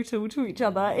brutal to each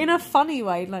other in a funny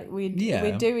way. Like, we're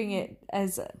doing it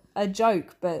as a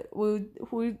joke, but we'll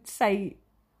say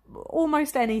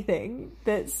almost anything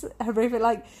that's horrific.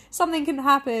 Like, something can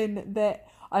happen that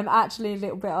I'm actually a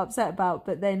little bit upset about,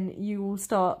 but then you will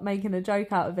start making a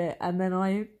joke out of it, and then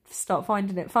I start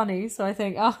finding it funny. So I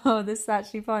think, oh, this is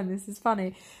actually fine. This is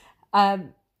funny.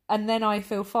 And then I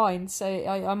feel fine. So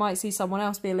I might see someone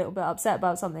else be a little bit upset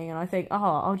about something, and I think,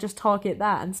 I'll just target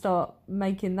that and start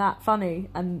making that funny.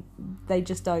 And they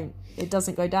just don't. It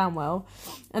doesn't go down well.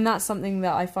 And that's something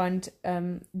that I find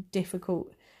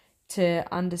difficult to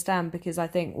understand, because I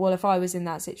think, well, if I was in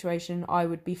that situation, I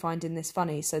would be finding this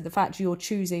funny. So the fact you're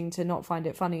choosing to not find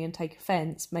it funny and take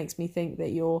offence makes me think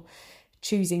that you're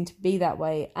choosing to be that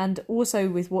way. And also,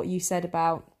 with what you said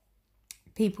about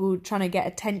people trying to get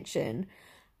attention,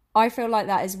 I feel like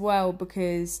that as well,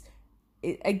 because,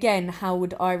 again, how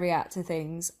would I react to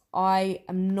things? I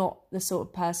am not the sort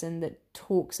of person that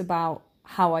talks about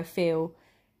how I feel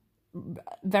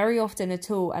very often at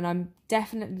all, and I'm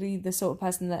definitely the sort of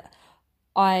person that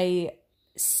I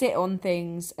sit on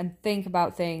things and think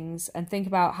about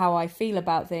how I feel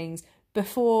about things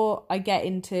before I get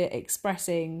into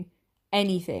expressing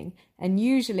anything. And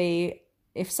usually,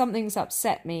 if something's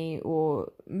upset me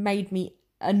or made me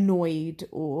annoyed,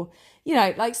 or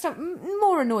like stuff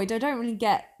more annoyed, I don't really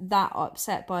get that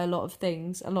upset by a lot of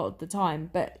things a lot of the time,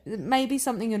 but maybe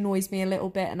something annoys me a little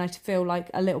bit and I feel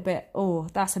like a little bit, oh,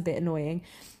 that's a bit annoying.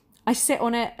 I sit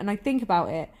on it and I think about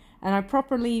it and I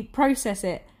properly process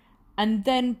it, and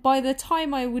then by the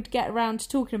time I would get around to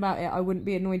talking about it, I wouldn't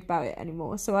be annoyed about it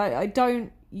anymore. So I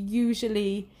don't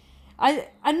usually, and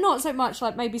not so much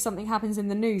like, maybe something happens in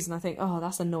the news and I think, oh,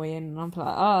 that's annoying, and I'm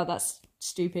like, oh, that's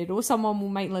stupid, or someone will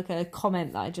make like a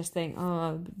comment that I just think,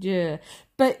 oh yeah,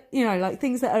 but like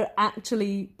things that are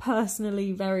actually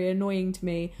personally very annoying to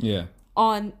me,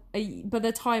 by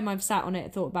the time I've sat on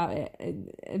it, thought about it,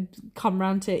 and come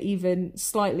around to even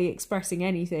slightly expressing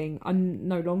anything, I'm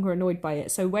no longer annoyed by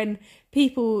it. So when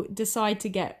people decide to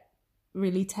get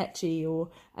really tetchy or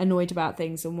annoyed about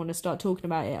things and want to start talking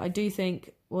about it, I do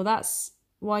think, well, that's,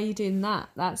 why are you doing that?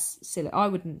 That's silly. I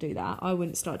wouldn't do that. I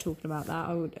wouldn't start talking about that.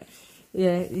 I would,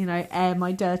 air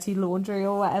my dirty laundry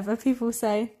or whatever people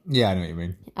say. Yeah, I know what you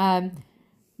mean.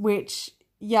 Which,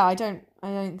 yeah, I don't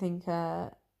think,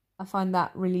 I find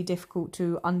that really difficult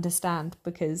to understand,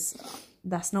 because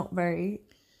that's not very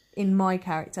in my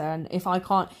character. And if I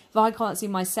can't see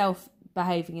myself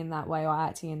behaving in that way or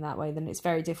acting in that way, then it's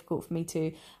very difficult for me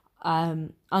to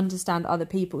understand other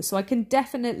people. So I can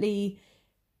definitely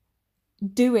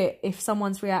do it if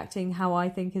someone's reacting how I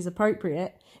think is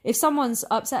appropriate. If someone's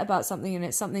upset about something and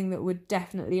it's something that would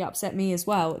definitely upset me as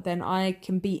well, then I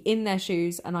can be in their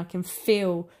shoes and I can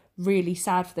feel really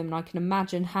sad for them, and I can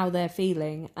imagine how they're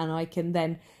feeling, and I can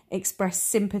then express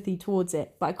sympathy towards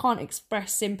it. But I can't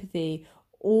express sympathy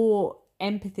or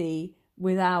empathy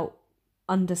without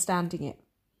understanding it.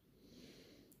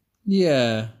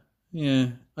 Yeah.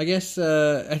 I guess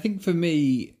I think for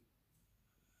me,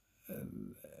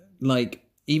 like,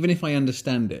 even if I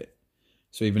understand it,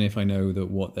 so even if I know that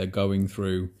what they're going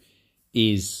through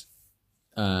is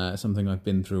something I've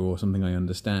been through or something I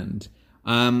understand,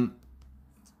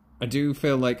 I do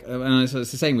feel like, and it's the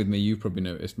same with me, you've probably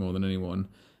noticed more than anyone,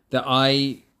 that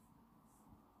I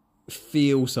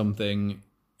feel something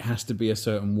has to be a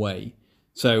certain way.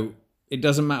 So it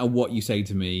doesn't matter what you say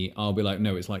to me, I'll be like,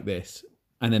 no, it's like this.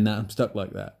 And then I'm stuck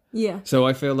like that. Yeah. So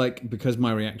I feel like, because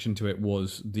my reaction to it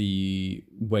was the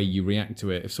way you react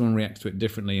to it, if someone reacts to it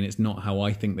differently and it's not how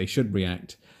I think they should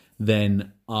react,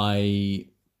 then I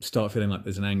start feeling like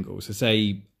there's an angle. So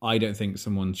say I don't think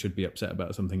someone should be upset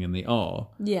about something and they are.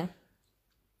 Yeah.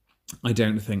 I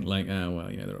don't think like, oh well,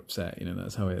 they're upset.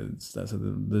 That's how it's. That's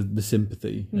the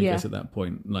sympathy. I guess at that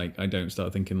point, like I don't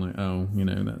start thinking like, oh,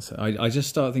 that's. I just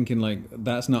start thinking like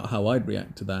that's not how I'd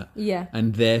react to that. Yeah.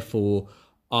 And therefore,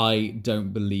 I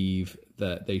don't believe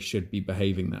that they should be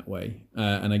behaving that way.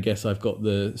 And I guess I've got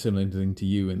the similar thing to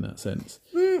you in that sense.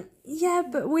 Yeah,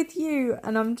 but with you,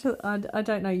 and I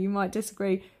don't know, you might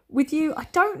disagree. With you, I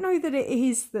don't know that it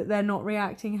is that they're not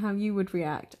reacting how you would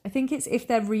react. I think it's if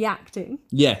they're reacting.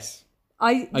 Yes.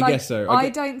 I guess so. I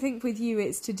don't think with you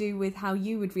it's to do with how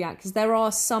you would react, because there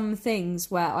are some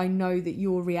things where I know that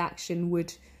your reaction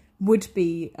would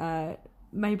be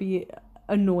maybe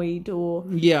annoyed or...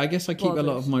 Yeah, I guess I keep bothered. A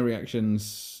lot of my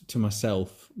reactions to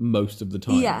myself most of the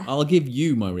time. Yeah. I'll give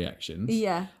you my reactions.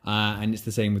 Yeah. And it's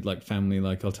the same with like family.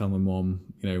 Like I'll tell my mom,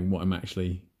 what I'm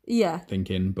actually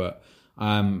thinking. But,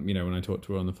 when I talk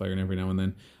to her on the phone every now and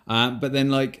then. But then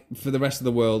like for the rest of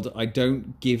the world, I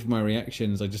don't give my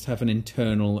reactions. I just have an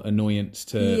internal annoyance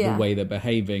to the way they're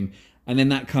behaving. And then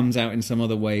that comes out in some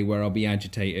other way where I'll be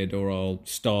agitated or I'll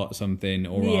start something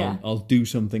or I'll do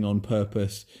something on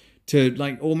purpose to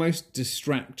like almost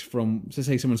distract from, so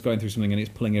say someone's going through something and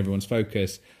it's pulling everyone's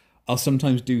focus. I'll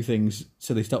sometimes do things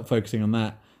so they stop focusing on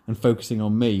that and focusing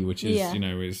on me, which is,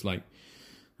 is like,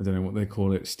 I don't know what they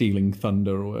call it, stealing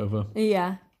thunder or whatever.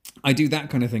 Yeah. I do that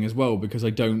kind of thing as well because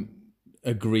I don't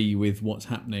agree with what's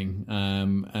happening.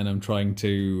 And I'm trying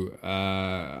to,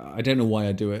 I don't know why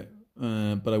I do it,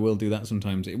 but I will do that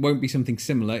sometimes. It won't be something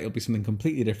similar. It'll be something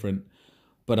completely different,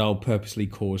 but I'll purposely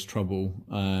cause trouble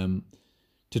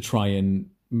to try and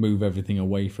move everything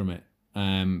away from it.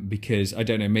 Because I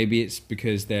don't know, maybe it's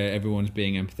because everyone's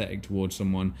being empathetic towards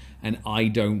someone and I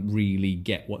don't really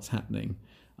get what's happening.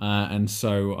 And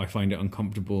so I find it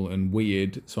uncomfortable and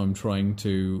weird. So I'm trying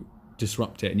to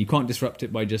disrupt it. And you can't disrupt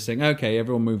it by just saying, okay,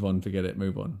 everyone move on, forget it,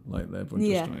 move on. Like everyone's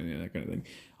just trying that kind of thing.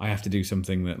 I have to do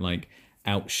something that like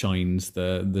outshines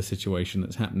the situation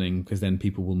that's happening, because then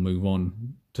people will move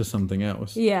on to something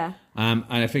else. Yeah. And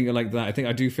I think like that,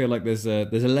 I do feel like there's a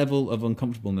level of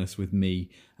uncomfortableness with me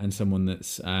and someone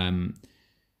that's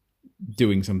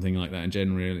doing something like that. And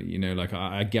generally, like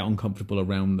I get uncomfortable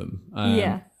around them.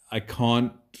 I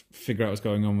can't figure out what's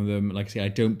going on with them. Like I say, I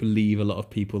don't believe a lot of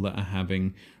people that are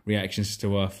having reactions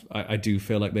to us. I do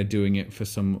feel like they're doing it for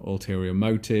some ulterior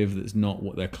motive that's not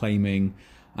what they're claiming.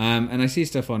 And I see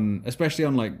stuff especially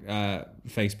on like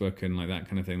Facebook and like that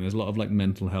kind of thing. There's a lot of like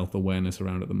mental health awareness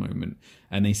around at the moment,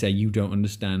 and they say you don't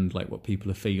understand like what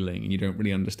people are feeling, and you don't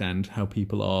really understand how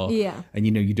people are, and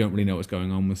you don't really know what's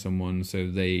going on with someone, so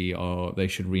they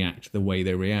should react the way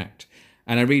they react.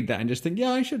 And I read that and just think,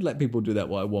 I should let people do that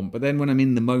what I want. But then when I'm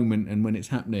in the moment and when it's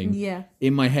happening,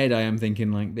 in my head I am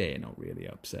thinking like they're not really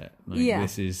upset. Like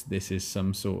this is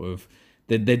some sort of.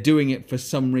 They're doing it for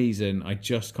some reason. I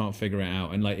just can't figure it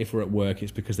out. And like, if we're at work,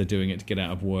 it's because they're doing it to get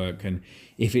out of work. And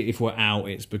if we're out,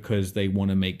 it's because they want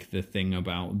to make the thing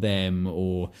about them.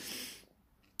 Or,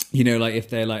 like if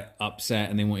they're like upset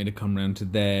and they want you to come round to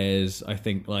theirs, I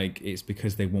think like it's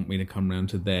because they want me to come round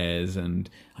to theirs, and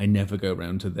I never go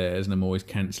round to theirs, and I'm always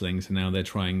cancelling. So now they're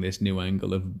trying this new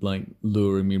angle of like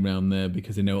luring me round there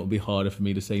because they know it'll be harder for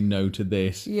me to say no to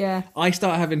this. Yeah. I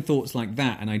start having thoughts like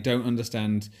that, and I don't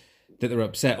understand that they're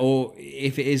upset, or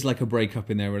if it is like a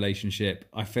breakup in their relationship,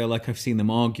 I feel like I've seen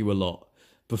them argue a lot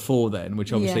before then,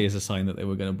 which obviously is a sign that they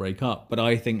were going to break up. But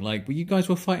I think like, well, you guys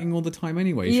were fighting all the time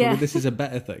anyway. Surely this is a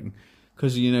better thing,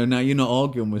 because now you're not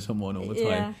arguing with someone all the time.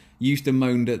 Yeah. You used to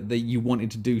moan that you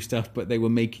wanted to do stuff, but they were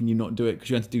making you not do it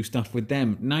because you had to do stuff with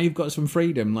them. Now you've got some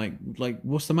freedom. Like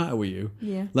what's the matter with you?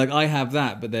 Yeah. Like I have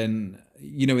that, but then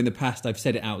in the past I've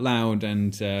said it out loud,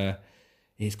 and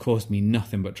it's caused me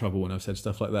nothing but trouble when I've said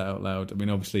stuff like that out loud. I mean,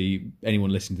 obviously,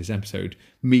 anyone listening to this episode,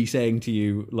 me saying to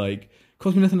you, like,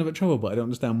 caused me nothing but trouble, but I don't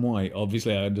understand why.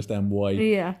 Obviously, I understand why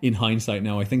in hindsight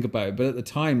now I think about it. But at the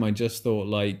time, I just thought,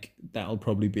 like, that'll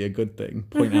probably be a good thing.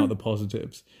 Point out the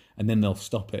positives, and then they'll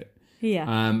stop it.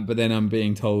 Yeah. But then I'm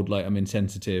being told, like, I'm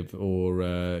insensitive, or,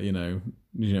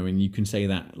 and you can say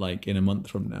that, like, in a month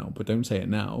from now, but don't say it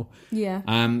now.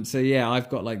 Yeah. So, yeah, I've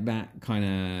got, like, that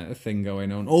kind of thing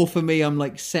going on. Or for me, I'm,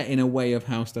 like, set in a way of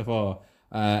how stuff are.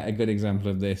 A good example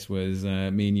of this was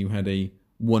me and you had a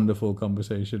wonderful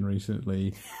conversation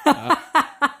recently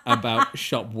about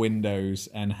shop windows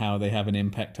and how they have an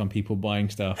impact on people buying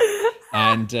stuff.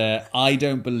 And I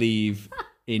don't believe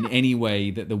in any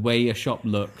way that the way a shop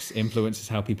looks influences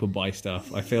how people buy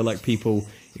stuff. I feel like people,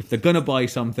 if they're going to buy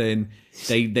something,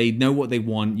 they know what they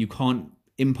want. You can't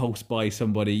impulse buy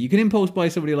somebody. You can impulse buy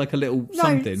somebody like a little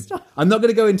something. Stop. I'm not going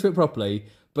to go into it properly.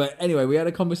 But anyway, we had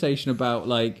a conversation about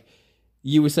like,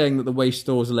 you were saying that the way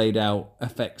stores are laid out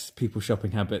affects people's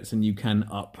shopping habits, and you can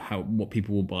up what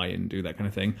people will buy and do that kind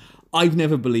of thing. I've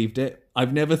never believed it.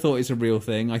 I've never thought it's a real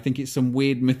thing. I think it's some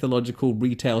weird mythological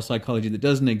retail psychology that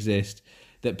doesn't exist,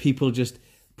 that people just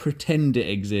pretend it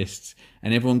exists,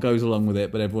 and everyone goes along with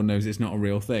it, but everyone knows it's not a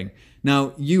real thing.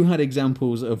 Now, you had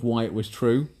examples of why it was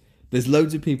true. There's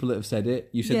loads of people that have said it.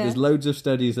 You said there's loads of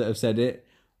studies that have said it.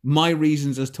 My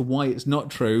reasons as to why it's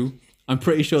not true, I'm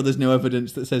pretty sure there's no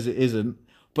evidence that says it isn't.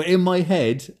 But in my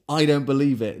head, I don't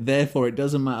believe it. Therefore, it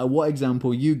doesn't matter what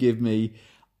example you give me,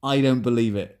 I don't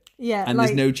believe it. Yeah, and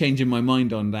there's no change in my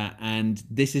mind on that. And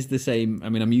this is the same. I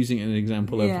mean, I'm using it as an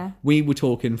example of, we were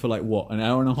talking for like, what, an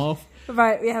hour and a half?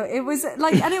 Right, yeah, it was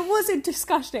like, and it was a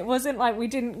discussion. It wasn't like we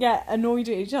didn't get annoyed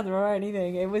at each other or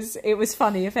anything. It was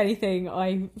funny. If anything,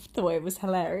 I thought it was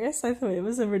hilarious. I thought it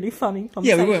was a really funny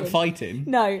conversation. Yeah, we weren't fighting.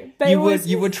 No, but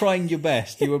you were trying your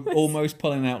best. You were almost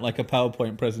pulling out like a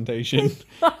PowerPoint presentation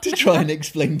to try and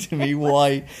explain to me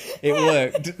why it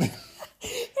worked.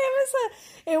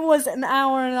 It was an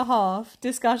hour and a half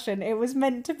discussion. It was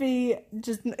meant to be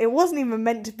it wasn't even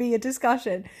meant to be a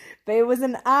discussion, but it was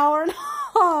an hour and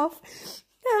a half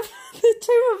of the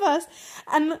two of us.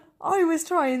 And I was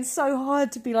trying so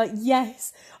hard to be like,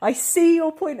 yes, I see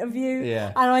your point of view.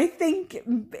 Yeah. And I think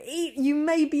you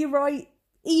may be right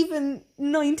even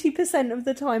 90% of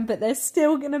the time, but there's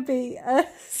still going to be a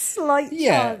slight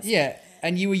chance. Yeah.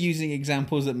 And you were using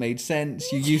examples that made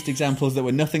sense. You used examples that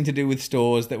were nothing to do with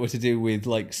stores, that were to do with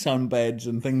like sunbeds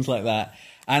and things like that.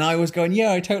 And I was going,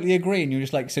 yeah, I totally agree. And you were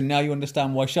just like, so now you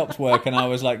understand why shops work? And I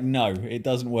was like, no, it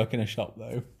doesn't work in a shop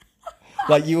though.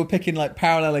 Like you were picking like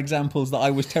parallel examples that I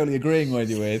was totally agreeing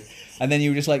with you with. And then you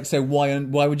were just like, so why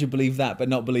would you believe that but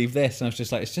not believe this? And I was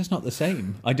just like, it's just not the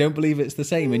same. I don't believe it's the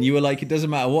same. And you were like, it doesn't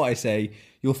matter what I say.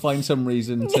 You'll find some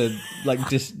reason to like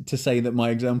just to say that my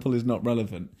example is not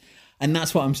relevant. And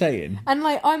that's what I'm saying. And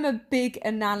like, I'm a big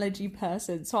analogy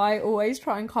person, so I always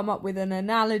try and come up with an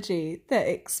analogy that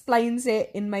explains it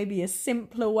in maybe a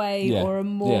simpler way or a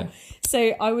more... Yeah.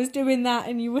 So I was doing that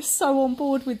and you were so on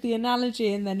board with the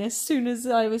analogy, and then as soon as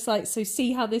I was like, so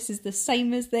see how this is the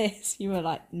same as this, you were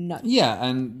like, no. Yeah,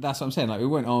 and that's what I'm saying. Like, we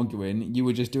weren't arguing. You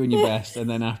were just doing your best, and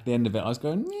then after the end of it, I was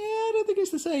going, yeah, I don't think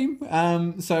it's the same.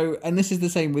 And this is the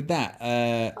same with that.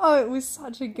 It was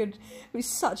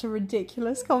such a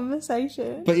ridiculous conversation.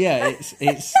 But yeah,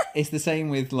 it's the same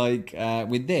with like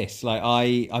with this. Like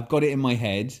I've got it in my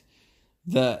head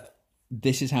that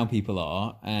this is how people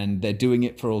are, and they're doing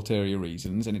it for ulterior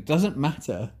reasons, and it doesn't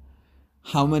matter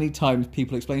how many times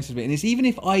people explain this to me. And it's even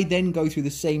if I then go through the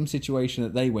same situation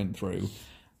that they went through,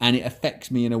 and it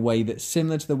affects me in a way that's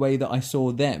similar to the way that I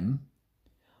saw them,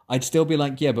 I'd still be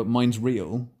like, yeah, but mine's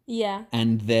real. Yeah.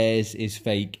 And theirs is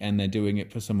fake, and they're doing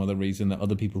it for some other reason that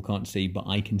other people can't see, but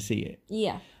I can see it.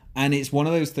 Yeah. And it's one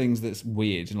of those things that's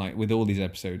weird, and like with all these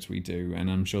episodes we do,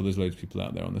 and I'm sure there's loads of people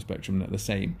out there on the spectrum that are the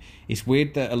same. It's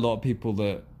weird that a lot of people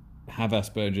that have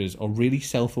Asperger's are really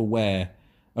self-aware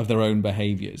of their own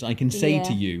behaviours. I can say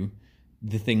to you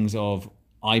the things of,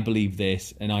 I believe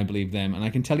this and I believe them, and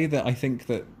I can tell you that I think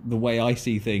that the way I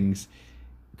see things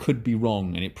could be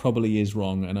wrong, and it probably is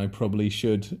wrong, and I probably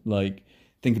should like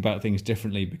think about things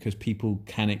differently, because people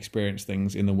can experience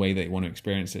things in the way they want to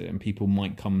experience it, and people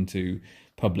might come to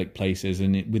public places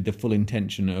and with the full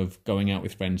intention of going out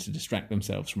with friends to distract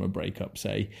themselves from a breakup,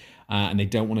 say, and they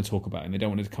don't want to talk about it and they don't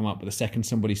want it to come up, but the second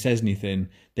somebody says anything,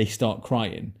 they start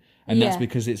crying, and that's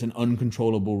because it's an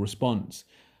uncontrollable response.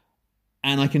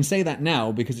 And I can say that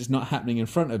now because it's not happening in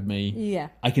front of me. Yeah,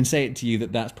 I can say it to you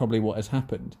that that's probably what has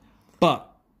happened. But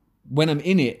when I'm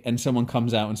in it and someone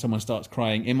comes out and someone starts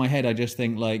crying, in my head I just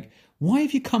think like, why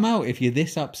have you come out if you're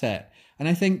this upset? And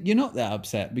I think you're not that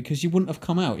upset because you wouldn't have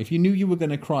come out. If you knew you were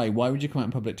going to cry, why would you come out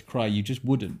in public to cry? You just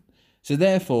wouldn't. So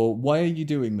therefore, why are you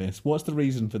doing this? What's the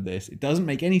reason for this? It doesn't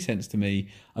make any sense to me.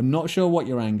 I'm not sure what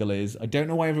your angle is. I don't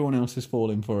know why everyone else is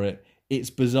falling for it. It's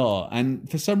bizarre. And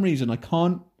for some reason, I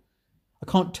can't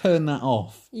turn that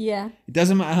off. Yeah. It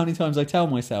doesn't matter how many times I tell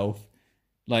myself,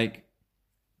 like,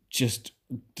 just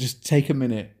take a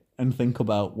minute and think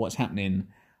about what's happening.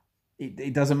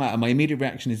 It doesn't matter. My immediate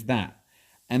reaction is that.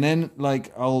 And then, like,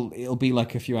 it'll be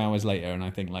like a few hours later, and I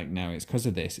think, like, no, it's because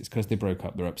of this. It's because they broke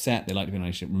up. They're upset. They like to be in a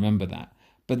relationship. Remember that.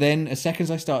 But then, as seconds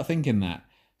I start thinking that,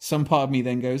 some part of me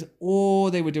then goes, oh,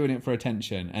 they were doing it for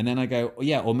attention. And then I go, oh,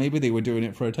 yeah, or maybe they were doing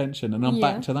it for attention. And I'm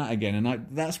back to that again. And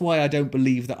that's why I don't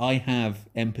believe that I have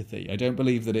empathy. I don't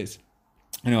believe that it's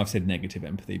I know I've said negative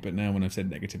empathy, but now when I've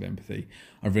said negative empathy,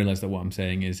 I've realised that what I'm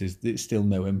saying is it's still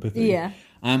no empathy. Yeah.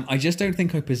 I just don't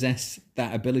think I possess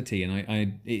that ability,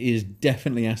 and it is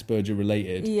definitely Asperger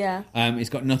related. Yeah.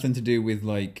 It's got nothing to do with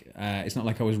like it's not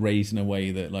like I was raised in a way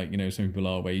that like, you know, some people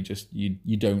are, where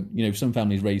you don't, you know, some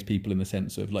families raise people in the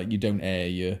sense of like you don't air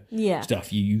your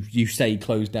stuff, you stay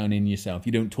closed down in yourself,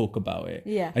 you don't talk about it.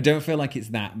 Yeah. I don't feel like it's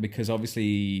that, because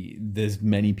obviously there's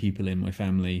many people in my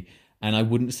family, and I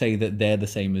wouldn't say that they're the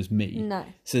same as me. No.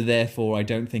 So therefore, I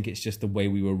don't think it's just the way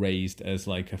we were raised as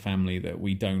like a family, that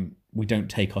we don't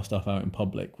take our stuff out in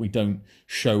public. We don't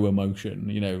show emotion.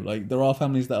 You know, like there are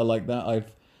families that are like that.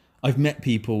 I've met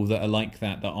people that are like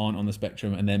that aren't on the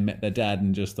spectrum, and then met their dad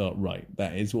and just thought, right,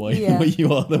 that is why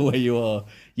you are the way you are.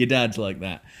 Your dad's like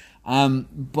that.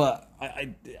 But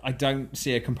I don't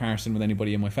see a comparison with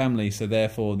anybody in my family. So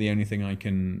therefore, the only thing I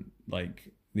can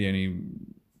the only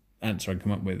answer I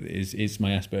come up with is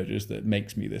my Asperger's that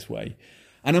makes me this way,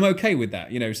 and I'm okay with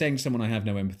that. You know, saying to someone I have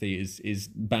no empathy is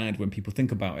bad when people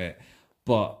think about it,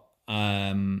 but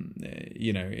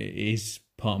you know, it is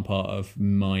part and part of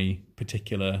my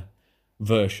particular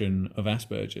version of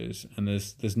Asperger's, and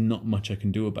there's not much I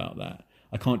can do about that.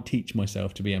 I can't teach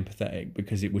myself to be empathetic,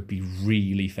 because it would be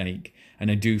really fake, and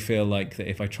I do feel like that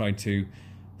if I tried to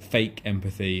fake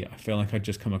empathy, I feel like I'd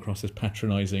just come across as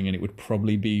patronizing, and it would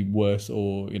probably be worse,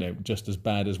 or, you know, just as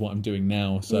bad as what I'm doing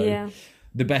now. So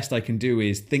the best I can do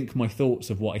is think my thoughts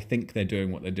of what I think they're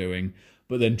doing, what they're doing,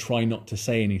 but then try not to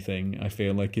say anything. I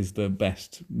feel like is the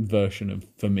best version of,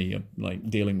 for me, of like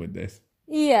dealing with this.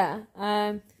 Yeah.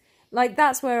 Like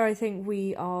that's where I think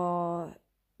we are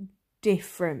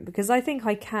different, because I think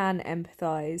I can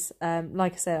empathize.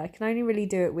 Like I said, I can only really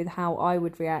do it with how I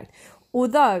would react,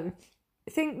 although I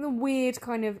think the weird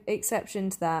kind of exception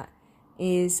to that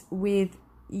is with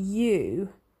you.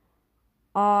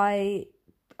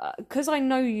 Because I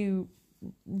know you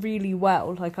really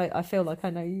well, like I feel like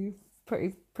I know you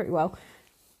pretty well.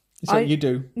 So you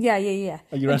do? Yeah.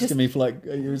 You're asking me for like,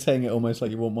 you're saying it almost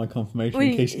like you want my confirmation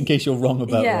in case you're wrong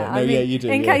about it. No, you do.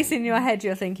 In case in your head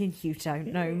you're thinking, you don't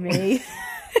know me.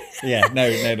 Yeah, no,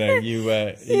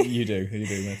 you do.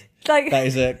 Miss. Like, that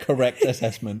is a correct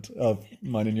assessment of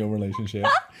mine and your relationship.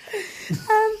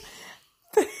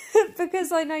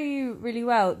 Because I know you really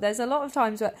well, there's a lot of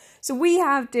times where... So we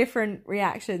have different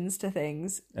reactions to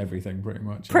things. Everything, pretty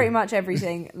much. Pretty much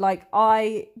everything. Like,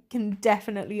 I can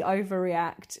definitely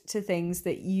overreact to things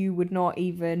that you would not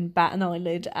even bat an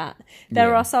eyelid at.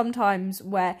 There are some times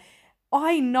where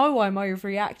I know I'm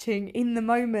overreacting in the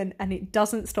moment and it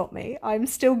doesn't stop me. I'm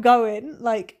still going,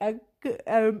 like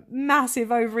a massive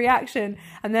overreaction.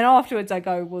 And then afterwards I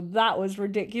go, well, that was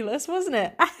ridiculous, wasn't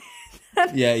it?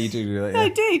 Yeah, you do that. Yeah. I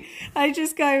do. I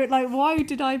just go, like, why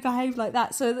did I behave like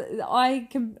that? So I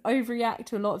can overreact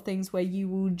to a lot of things where you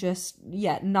will just,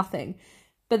 nothing.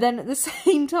 But then at the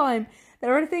same time,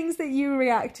 there are things that you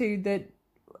react to that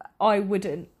I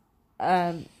wouldn't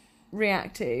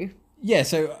react to. Yeah,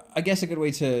 so I guess a good way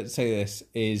to say this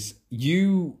is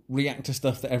you react to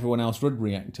stuff that everyone else would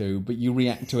react to, but you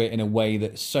react to it in a way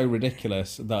that's so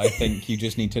ridiculous that I think you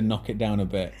just need to knock it down a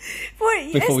bit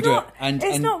before we do it. And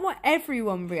it's not what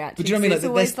everyone reacts to. But do you know what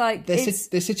I mean?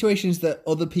 There's situations that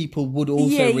other people would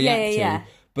also react to,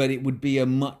 but it would be a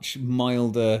much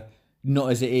milder...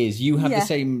 Not as it is. You have the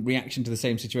same reaction to the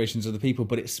same situations as other people,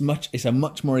 but it's a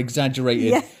much more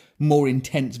exaggerated, more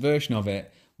intense version of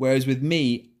it. Whereas with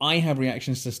me, I have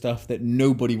reactions to stuff that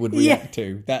nobody would react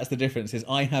to. That's the difference. Is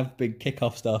I have big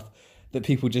kick-off stuff that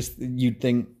people just, you'd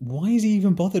think, why is he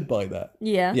even bothered by that?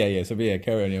 Yeah. So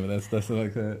carry on. Yeah,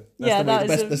 but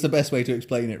that's the best way to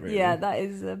explain it, really. Yeah, that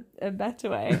is a better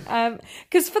way.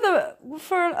 Because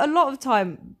for a lot of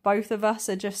time, both of us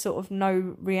are just sort of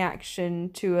no reaction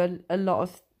to a lot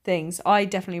of things. I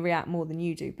definitely react more than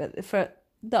you do, but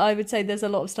I would say there's a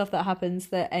lot of stuff that happens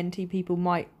that NT people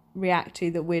might react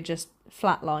to that we're just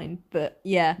flatline. But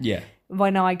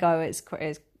when I go, it's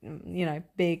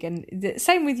big, and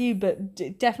same with you, but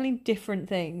definitely different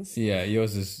things.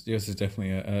 Yours is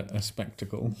definitely a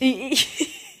spectacle.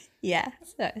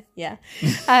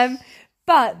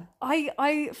 But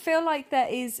I feel like there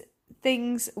is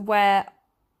things where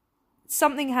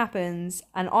something happens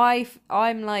and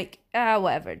I'm like,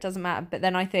 whatever, it doesn't matter, but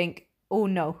then I think, oh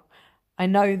no, I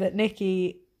know that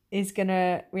Nikki is going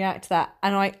to react to that,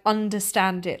 and I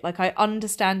understand it. Like, I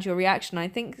understand your reaction. I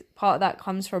think part of that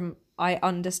comes from I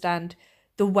understand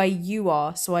the way you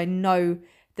are, so I know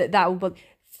that will be...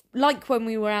 Like when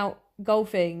we were out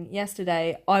golfing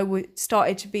yesterday, I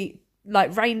started to be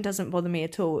like, rain doesn't bother me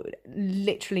at all.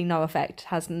 Literally no effect.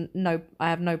 I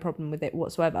have no problem with it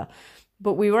whatsoever.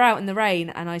 But we were out in the rain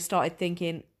and I started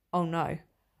thinking, oh no,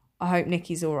 I hope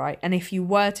Nikki's all right. And if you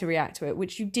were to react to it,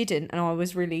 which you didn't, and I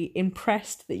was really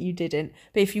impressed that you didn't,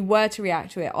 but if you were to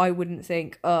react to it, I wouldn't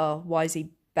think, oh, why is he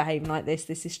behaving like this?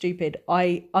 This is stupid.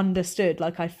 I understood,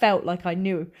 like I felt like I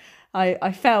knew.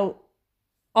 I felt,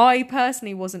 I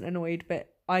personally wasn't annoyed,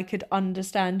 but I could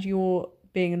understand your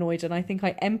being annoyed, and I think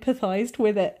I empathized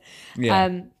with it.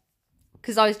 Yeah.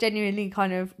 Because I was genuinely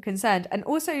kind of concerned. And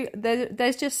also,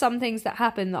 there's just some things that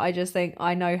happen that I just think,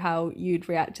 I know how you'd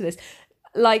react to this.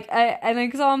 Like, an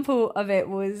example of it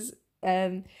was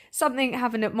something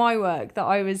happened at my work that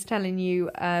I was telling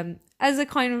you as a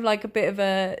kind of like a bit of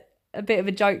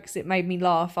a joke, because it made me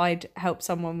laugh. I'd helped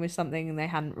someone with something and they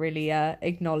hadn't really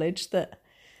acknowledged that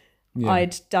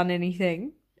I'd done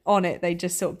anything on it. They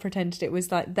just sort of pretended it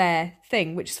was like their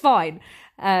thing, which is fine.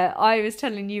 I was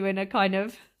telling you in a kind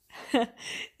of...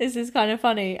 this is kind of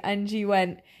funny, and you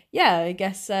went, yeah, I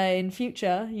guess in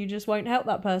future you just won't help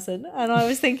that person. And I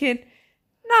was thinking,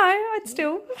 no, I'd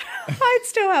still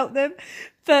help them,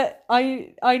 but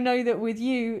I know that with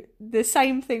you the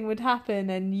same thing would happen,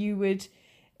 and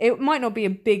it might not be a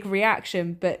big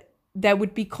reaction, but there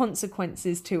would be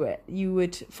consequences to it. You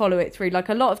would follow it through. Like,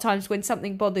 a lot of times when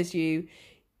something bothers you,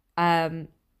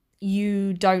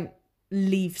 you don't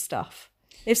leave stuff.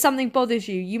 If something bothers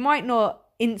you, you might not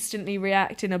instantly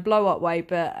react in a blow-up way,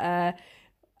 but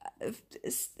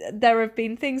there have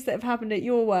been things that have happened at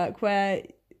your work where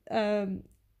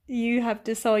you have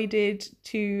decided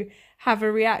to have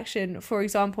a reaction. For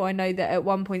example, I know that at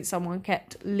one point someone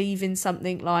kept leaving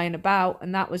something lying about,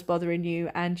 and that was bothering you,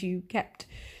 and you kept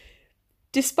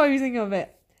disposing of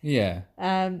it. Yeah.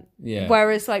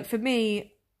 Whereas, like, for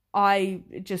me, I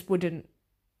just wouldn't,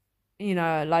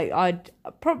 like, I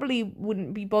probably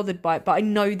wouldn't be bothered by it, but I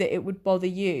know that it would bother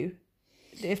you,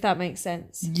 if that makes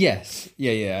sense. Yes.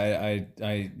 Yeah.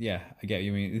 I get what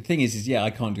you mean. The thing is I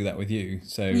can't do that with you.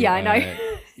 So yeah, I know.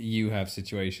 You have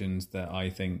situations that I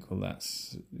think, well,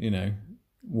 that's,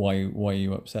 why are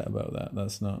you upset about that?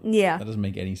 That's not. Yeah. That doesn't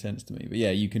make any sense to me. But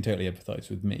yeah, you can totally empathise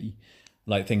with me.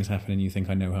 Like, things happen and you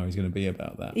think, I know how he's going to be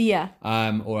about that. Yeah.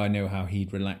 Or I know how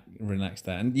he'd relax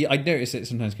that. And I notice it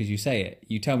sometimes because you say it.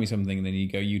 You tell me something and then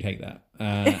you go, you'd hate that.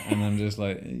 And I'm just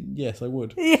like, yes, I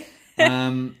would.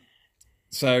 Yeah.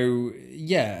 So,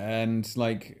 yeah. And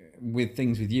like with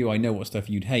things with you, I know what stuff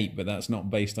you'd hate, but that's not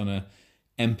based on a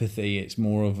empathy. It's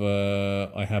more of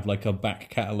I have like a back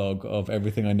catalogue of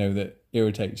everything I know that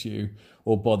irritates you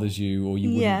or bothers you or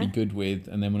you wouldn't be good with,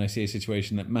 and then when I see a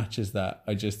situation that matches that,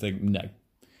 I just think no.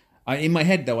 In my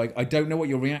head though, I don't know what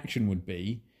your reaction would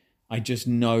be. I just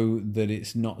know that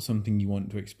it's not something you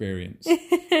want to experience.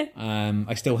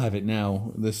 I still have it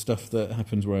now. The stuff that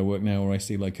happens where I work now, where I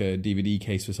see like a DVD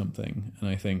case or something, and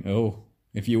I think, oh,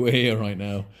 if you were here right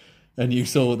now and you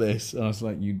saw this, I was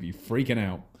like, you'd be freaking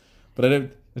out. But I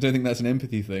don't think that's an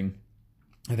empathy thing.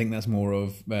 I think that's more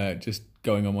of just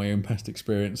going on my own past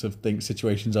experience of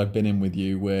situations I've been in with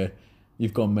you where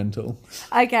you've gone mental.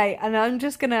 Okay, and I'm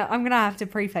gonna have to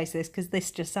preface this because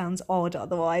this just sounds odd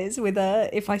otherwise.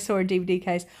 If I saw a DVD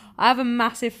case, I have a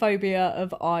massive phobia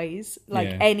of eyes,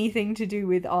 anything to do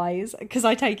with eyes, because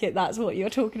I take it that's what you're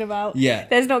talking about. Yeah,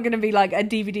 there's not going to be like a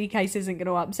DVD case isn't going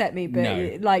to upset me, but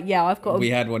I've got. We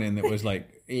had one in that was like.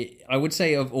 I would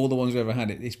say of all the ones we've ever had,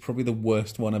 it's probably the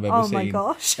worst one I've ever seen. Oh my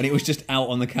gosh. And it was just out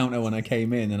on the counter when I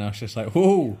came in, and I was just like,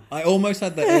 whoa. I almost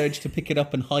had the urge to pick it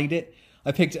up and hide it.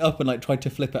 I picked it up and like tried to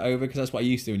flip it over, because that's what I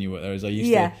used to when you were there. Is I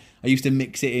used to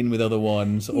mix it in with other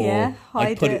ones, or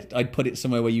I'd put it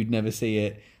somewhere where you'd never see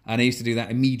it. And I used to do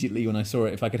that immediately when I saw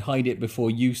it. If I could hide it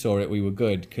before you saw it, we were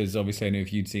good, because obviously I knew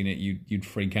if you'd seen it, you'd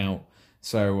freak out.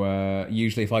 So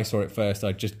usually if I saw it first,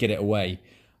 I'd just get it away.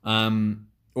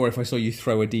 Or if I saw you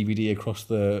throw a DVD across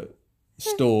the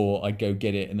store, I'd go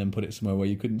get it and then put it somewhere where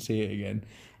you couldn't see it again.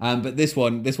 But this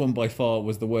one by far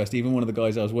was the worst. Even one of the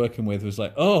guys I was working with was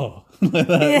like, oh, like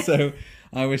that. Yeah. So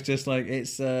I was just like,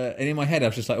 it's, and in my head I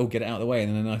was just like, oh, get it out of the way.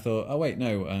 And then I thought, oh wait,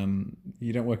 no,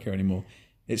 you don't work here anymore.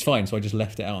 It's fine. So I just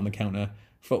left it out on the counter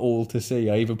for all to see.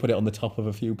 I even put it on the top of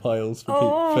a few piles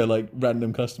for like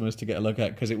random customers to get a look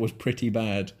at, because it was pretty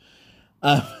bad.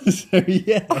 So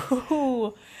yeah.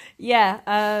 Oh.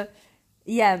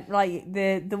 Yeah, like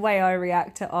the way I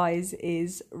react to eyes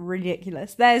is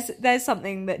ridiculous. There's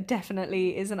something that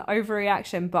definitely is an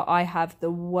overreaction, but I have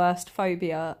the worst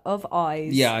phobia of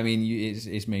eyes. Yeah, I mean,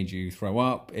 it's made you throw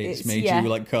up. It's made you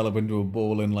like curl up into a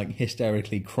ball and like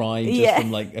hysterically cry just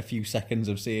from like a few seconds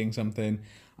of seeing something.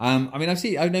 I mean,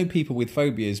 I know people with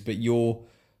phobias, but your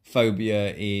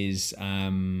phobia is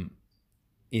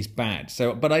bad.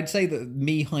 So, but I'd say that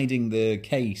me hiding the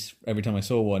case every time I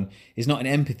saw one is not an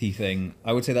empathy thing.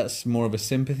 I would say that's more of a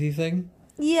sympathy thing.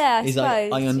 Yeah, I is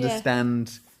suppose. I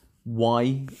understand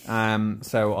why,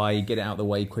 so I get it out of the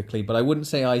way quickly. But I wouldn't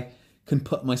say I can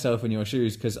put myself in your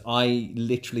shoes, because I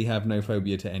literally have no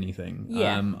phobia to anything.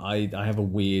 Yeah. I have a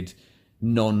weird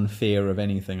non-fear of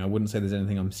anything. I wouldn't say there's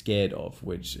anything I'm scared of,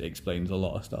 which explains a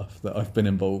lot of stuff that I've been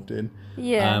involved in.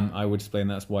 Yeah. I would explain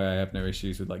that's why I have no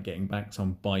issues with like getting back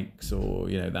on bikes or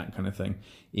that kind of thing.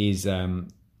 Is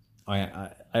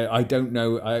I don't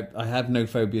know. I have no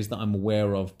phobias that I'm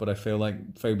aware of, but I feel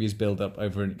like phobias build up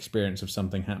over an experience of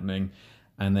something happening,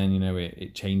 and then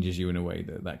it changes you in a way,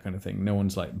 that kind of thing. No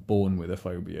one's like born with a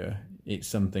phobia. It's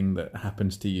something that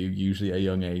happens to you, usually at a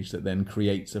young age, that then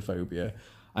creates a phobia.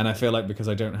 And I feel like because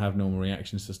I don't have normal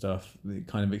reactions to stuff, it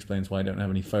kind of explains why I don't have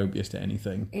any phobias to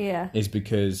anything. Yeah. Is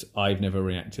because I've never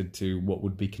reacted to what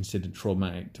would be considered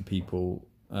traumatic to people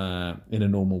in a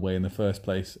normal way in the first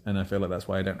place. And I feel like that's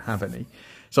why I don't have any.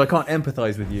 So I can't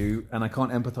empathise with you, and I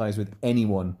can't empathise with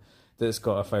anyone that's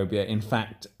got a phobia. In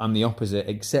fact, I'm the opposite,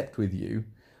 except with you.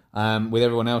 With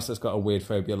everyone else that's got a weird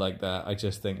phobia like that, I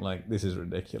just think like, this is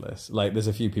ridiculous. Like, there's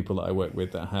a few people that I work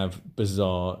with that have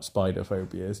bizarre spider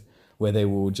phobias, where they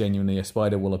will genuinely, a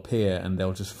spider will appear and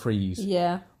they'll just freeze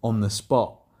on the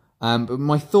spot. But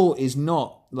my thought is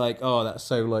not like, oh, that's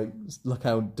so like, look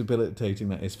how debilitating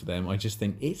that is for them. I just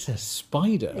think it's a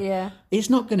spider. Yeah.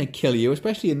 It's not going to kill you,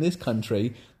 especially in this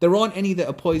country. There aren't any that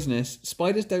are poisonous.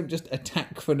 Spiders don't just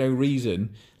attack for no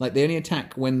reason. Like, they only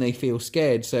attack when they feel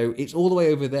scared. So it's all the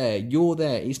way over there. You're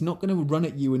there. It's not going to run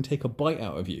at you and take a bite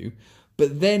out of you.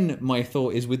 But then my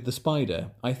thought is with the spider.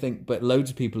 I think, but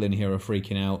loads of people in here are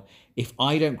freaking out. If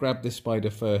I don't grab this spider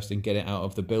first and get it out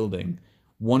of the building,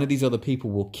 one of these other people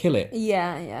will kill it.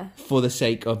 Yeah. For the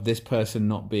sake of this person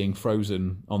not being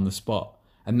frozen on the spot.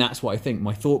 And that's what I think.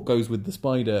 My thought goes with the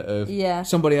spider of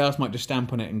somebody else might just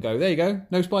stamp on it and go, there you go,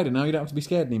 no spider now, you don't have to be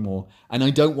scared anymore. And I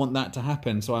don't want that to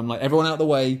happen. So I'm like, everyone out of the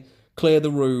way, clear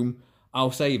the room,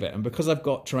 I'll save it. And because I've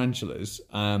got tarantulas,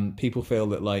 people feel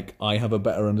that like I have a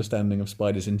better understanding of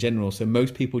spiders in general. So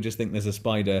most people just think there's a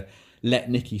spider, let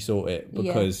Nicky sort it,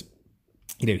 because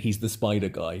he's the spider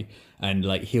guy, and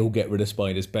like he'll get rid of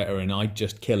spiders better, and I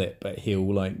just kill it, but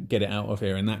he'll like get it out of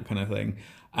here and that kind of thing.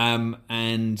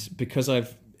 And because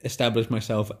I've established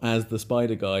myself as the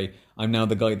spider guy, I'm now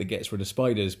the guy that gets rid of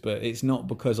spiders. But it's not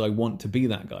because I want to be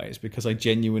that guy. It's because I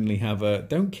genuinely have a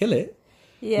don't kill it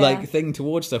like thing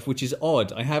towards stuff, which is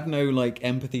odd. I have no like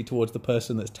empathy towards the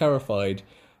person that's terrified,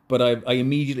 but I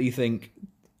immediately think,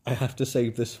 I have to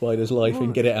save this spider's life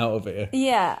and get it out of here.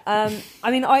 Yeah. I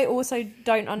mean, I also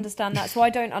don't understand that. So I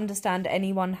don't understand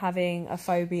anyone having a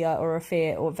phobia or a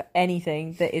fear of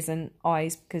anything that isn't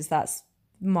eyes, because that's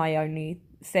my only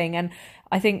thing. And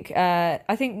I think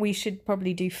we should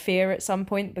probably do fear at some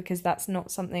point, because that's not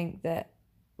something that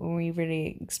we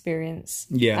really experience.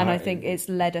 Yeah. And I think it's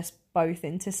led us both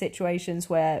into situations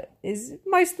where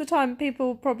most of the time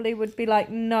people probably would be like,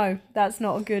 no, that's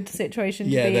not a good situation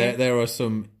to be in. There are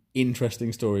some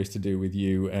interesting stories to do with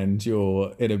you and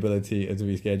your inability to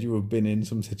be scared. You have been in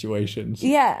some situations.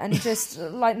 Yeah, and just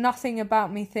like nothing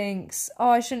about me thinks, oh,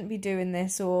 I shouldn't be doing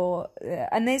this,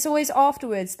 and it's always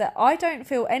afterwards that I don't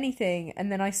feel anything, and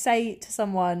then I say to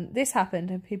someone, this happened,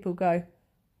 and people go,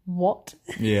 what?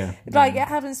 Yeah. Like, it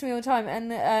happens to me all the time,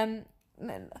 and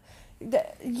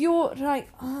you're like,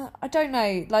 I don't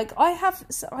know, like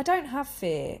I don't have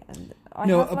fear, and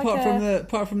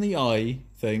apart from the eye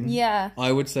thing,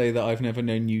 I would say that I've never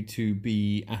known you to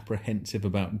be apprehensive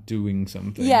about doing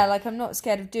something. Yeah, like I'm not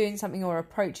scared of doing something or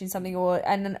approaching something,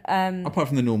 apart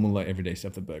from the normal like everyday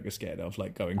stuff that Berger's scared of,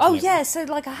 like going to, oh yeah, so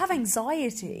like I have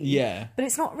anxiety, but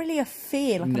it's not really a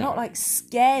fear. Like I'm not like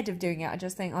scared of doing it. I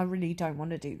just think I really don't want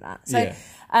to do that. So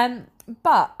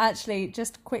but actually,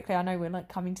 just quickly, I know we're like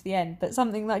coming to the end, but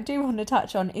something that I do want to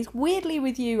touch on is weirdly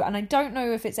with you, and I don't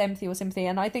know if it's empathy or sympathy,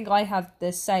 and I think I have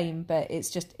the same, but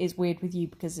it's weird with you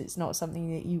because it's not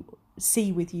something that you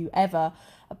see with you ever,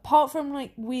 apart from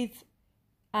like with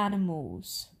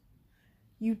animals.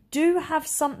 You do have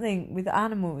something with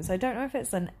animals. I don't know if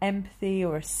it's an empathy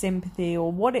or a sympathy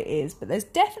or what it is, but there's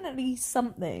definitely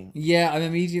something. Yeah, I'm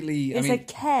immediately... It's a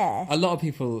care. A lot of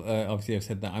people obviously have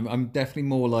said that. I'm definitely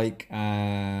more like,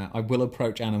 I will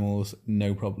approach animals,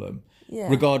 no problem. Yeah.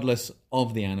 Regardless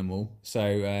of the animal. So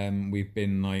I've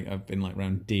been like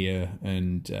around deer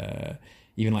and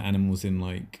even like animals in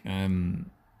like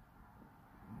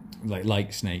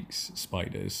snakes,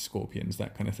 spiders, scorpions,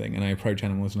 that kind of thing. And I approach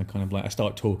animals and I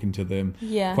start talking to them,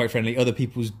 quite friendly. Other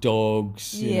people's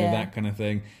dogs, you know, that kind of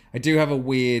thing. I do have a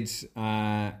weird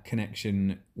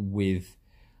connection with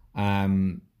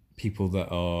people that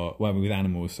are, with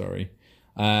animals, sorry.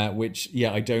 which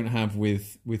I don't have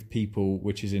with people,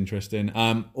 which is interesting.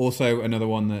 Also another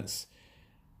one that's,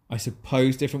 I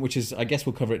suppose, different, which is, I guess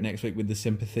we'll cover it next week with the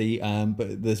sympathy.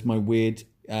 But there's my weird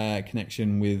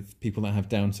connection with people that have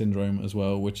Down syndrome as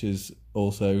well, which is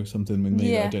also something with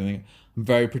me that I don't think. I'm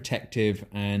very protective,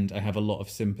 and I have a lot of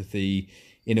sympathy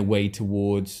in a way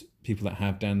towards people that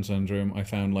have Down syndrome. I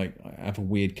found like I have a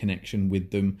weird connection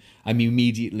with them. I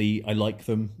like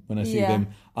them when I see them.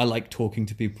 I like talking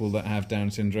to people that have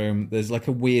Down syndrome. There's like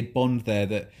a weird bond there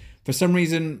that for some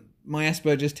reason my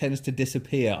Asperger's tends to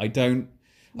disappear. I can't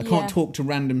talk to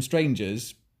random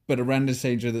strangers, but a random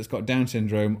stranger that's got Down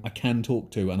syndrome I can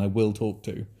talk to, and I will talk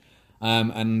to.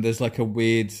 And there's like a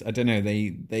weird, I don't know,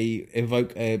 they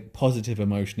evoke a positive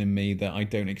emotion in me that I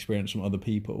don't experience from other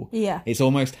people. Yeah. It's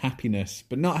almost happiness,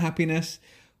 but not happiness,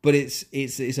 but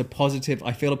it's a positive,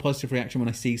 I feel a positive reaction when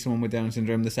I see someone with Down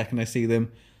syndrome. The second I see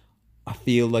them, I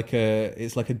feel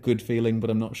it's like a good feeling, but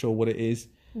I'm not sure what it is.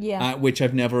 Yeah. Which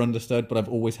I've never understood, but I've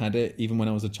always had it, even when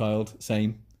I was a child,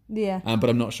 same. Yeah. But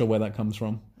I'm not sure where that comes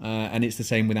from. And it's the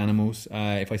same with animals.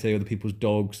 If I see other people's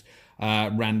dogs,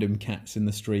 random cats in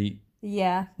the street,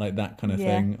 like that kind of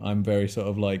thing, I'm very sort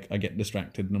of like, I get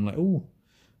distracted and I'm like, oh,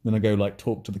 then I go like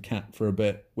talk to the cat for a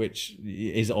bit, which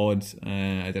is odd.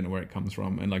 I don't know where it comes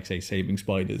from. And like say saving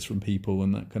spiders from people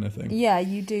and that kind of thing. Yeah,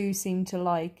 you do seem to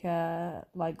like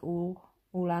all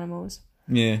animals.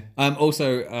 Yeah.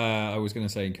 Also, I was going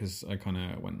to say, because I kind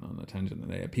of went on a tangent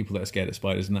there, people that are scared of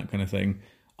spiders and that kind of thing,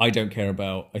 I don't care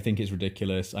about. I think it's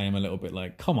ridiculous. I am a little bit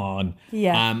like, come on.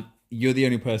 Yeah. You're the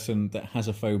only person that has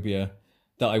a phobia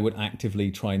that I would actively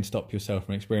try and stop yourself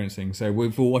from experiencing. So we're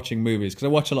watching movies, because I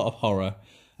watch a lot of horror,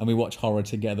 and we watch horror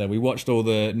together. We watched all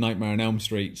the Nightmare on Elm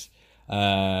Streets,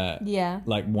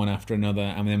 like one after another,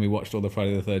 and then we watched all the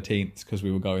Friday the 13th because we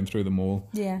were going through them all.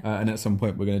 And at some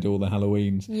point we're going to do all the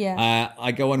Halloweens.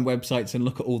 I go on websites and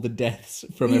look at all the deaths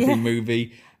from every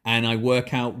movie, and I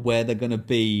work out where they're going to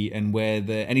be, and where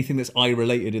anything that's eye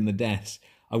related in the deaths,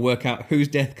 I work out whose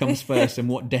death comes first and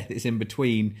what death is in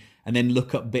between, and then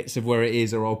look up bits of where it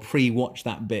is, or I'll pre-watch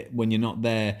that bit when you're not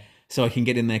there, so I can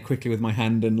get in there quickly with my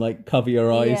hand and like cover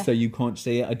your eyes so you can't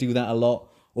see it. I do that a lot.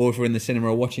 Or if we're in the cinema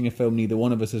or watching a film neither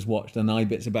one of us has watched, and an eye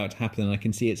bit's about to happen and I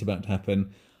can see it's about to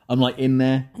happen, I'm like in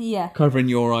there, covering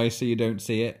your eyes so you don't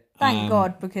see it. Thank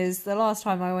God, because the last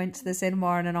time I went to the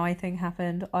cinema and an eye thing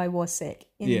happened, I was sick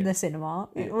in the cinema.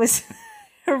 It was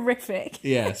horrific.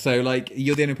 So like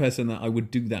you're the only person that I would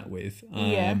do that with.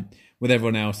 With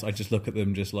everyone else, I just look at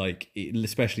them just like,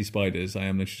 especially spiders, I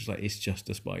am just like, it's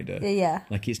just a spider.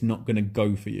 Like it's not going to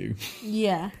go for you.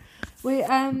 It's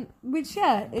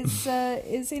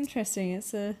interesting.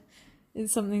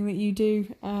 It's something that you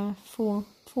do for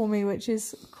me, which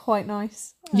is quite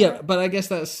nice. But I guess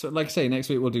that's, like I say, next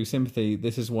week we'll do sympathy.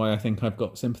 This is why I think I've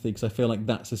got sympathy, because I feel like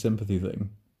that's a sympathy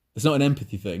thing. It's not an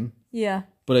empathy thing.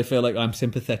 But I feel like I'm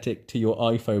sympathetic to your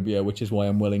eye phobia, which is why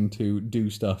I'm willing to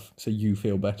do stuff so you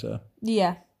feel better.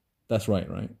 That's right?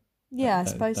 I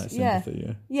suppose. That's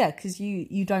sympathy, because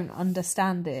you don't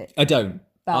understand it. I don't.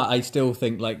 I still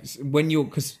think like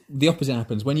because the opposite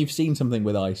happens when you've seen something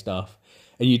with eye stuff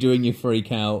and you're doing your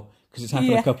freak out, because it's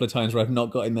happened a couple of times where I've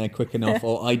not got in there quick enough,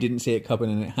 or I didn't see it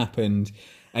coming and it happened,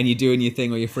 and you're doing your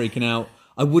thing or you're freaking out.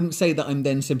 I wouldn't say that I'm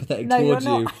then sympathetic towards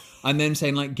you. I'm then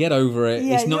saying like, get over it.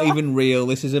 It's not even real.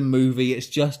 This is a movie. It's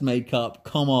just makeup.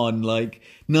 Come on. Like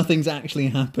nothing's actually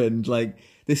happened. Like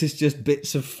this is just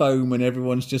bits of foam and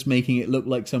everyone's just making it look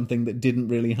like something that didn't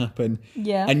really happen.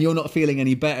 And you're not feeling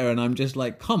any better. And I'm just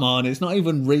like, come on. It's not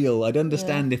even real. I'd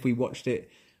understand if we watched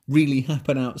it really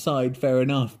happen outside. Fair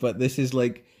enough. But this is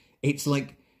like, it's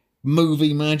like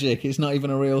movie magic. It's not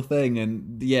even a real thing.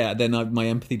 And then my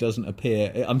empathy doesn't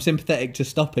appear. I'm sympathetic to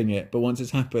stopping it, but once it's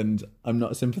happened, I'm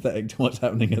not sympathetic to what's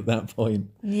happening at that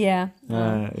point. And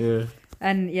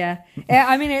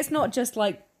I mean, it's not just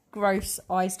like gross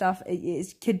eye stuff.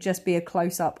 It could just be a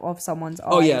close-up of someo's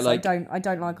eyes. I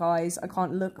don't like eyes. I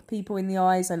can't look people in the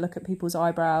eyes. I look at people's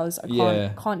eyebrows.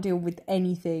 I can't deal with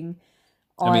anything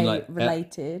eye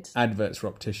related. Adverts for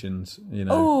opticians,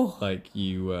 like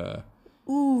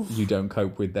you don't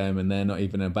cope with them, and they're not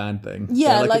even a bad thing.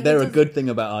 They're a good thing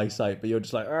about eyesight, but you're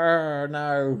just like,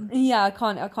 no. I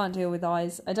can't deal with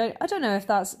eyes. I don't know if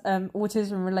that's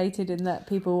autism related, in that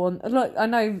I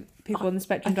know people on the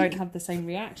spectrum don't have the same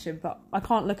reaction, but I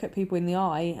can't look at people in the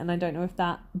eye, and I don't know if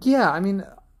that. I mean,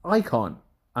 I can't.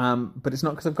 But it's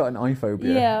not because I've got an eye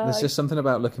phobia. There's just something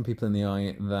about looking people in the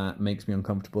eye that makes me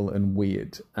uncomfortable and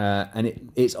weird.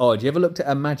 And it's odd. You ever looked at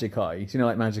a magic eye? Do you know,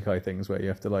 like magic eye things where you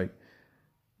have to like,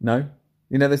 no?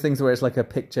 You know, there's things where it's like a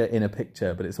picture in a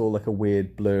picture, but it's all like a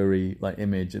weird, blurry like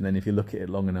image, and then if you look at it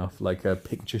long enough, like a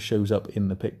picture shows up in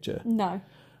the picture. No.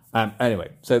 Anyway,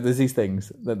 so there's these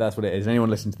things. That's what it is. Anyone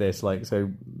listen to this, like,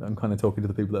 so I'm kind of talking to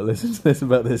the people that listen to this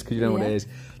about this because you know what it is.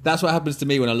 That's what happens to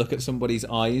me when I look at somebody's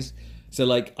eyes. So,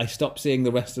 like, I stop seeing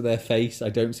the rest of their face. I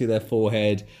don't see their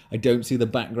forehead. I don't see the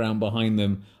background behind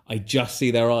them. I just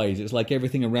see their eyes. It's like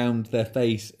everything around their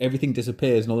face, everything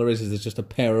disappears, and all there is just a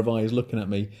pair of eyes looking at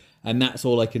me. And that's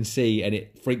all I can see, and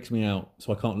it freaks me out,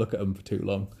 so I can't look at them for too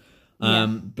long.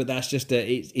 But that's just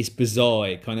it's bizarre.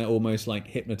 It kind of almost like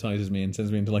hypnotizes me and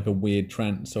sends me into like a weird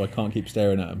trance, so I can't keep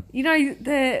staring at them. You know,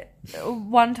 the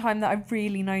one time that I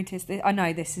really noticed, I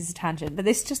know this is a tangent, but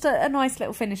this is just a nice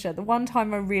little finisher. The one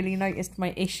time I really noticed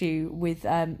my issue with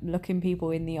looking people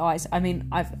in the eyes, I mean,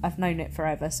 I've known it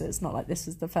forever, so it's not like this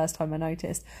was the first time I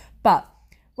noticed. But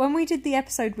when we did the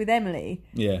episode with Emily,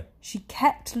 she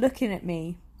kept looking at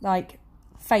me like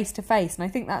face to face, and I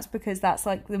think that's because that's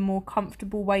like the more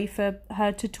comfortable way for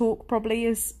her to talk, probably,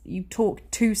 is you talk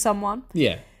to someone.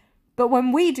 But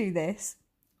when we do this,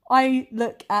 I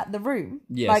look at the room.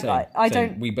 Like same. I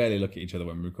don't. We barely look at each other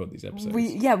when we record these episodes.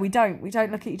 We don't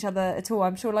look at each other at all.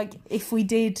 I'm sure, like, if we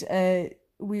did,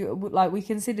 we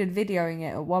considered videoing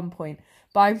it at one point,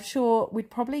 but I'm sure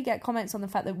we'd probably get comments on the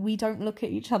fact that we don't look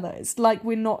at each other. It's like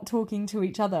we're not talking to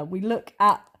each other. We look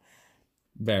at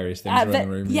various things around the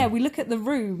room. Yeah, we look at the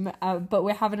room, but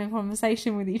we're having a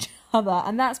conversation with each other,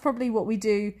 and that's probably what we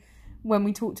do when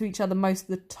we talk to each other most of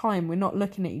the time. We're not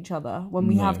looking at each other when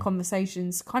we have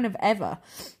conversations, kind of ever.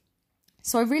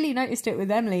 So I really noticed it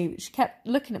with Emily. She kept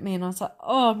looking at me, and I was like,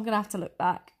 oh, I'm going to have to look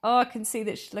back. Oh, I can see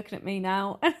that she's looking at me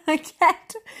now. And I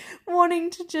kept wanting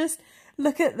to just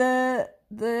look at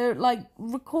the like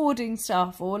recording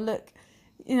stuff, or look,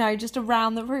 you know, just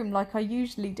around the room like I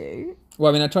usually do. Well,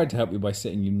 I mean, I tried to help you by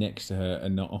sitting you next to her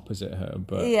and not opposite her,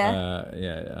 but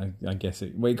I guess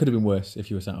it could have been worse if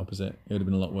you were sat opposite. It would have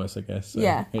been a lot worse, I guess. So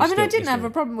I mean, I didn't have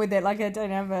a problem with it. Like,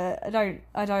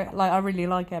 I really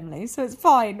like Emily, so it's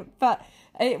fine. But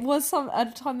it was at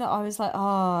a time that I was like,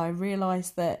 I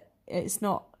realised that it's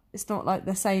not like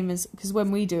the same as, because when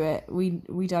we do it,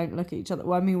 we don't look at each other.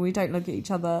 Well, I mean, we don't look at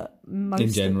each other most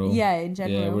in general. In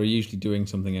general. Yeah, we're usually doing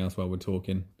something else while we're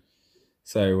talking.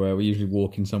 So we're usually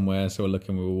walking somewhere, so we're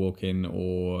looking when we're walking,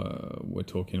 or we're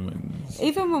talking when...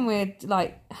 Even when we're,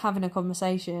 like, having a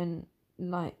conversation,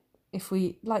 like, if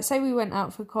we... Like, say we went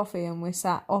out for coffee and we're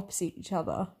sat opposite each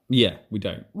other... Yeah, we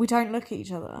don't. We don't look at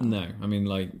each other. No, I mean,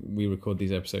 like, we record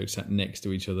these episodes sat next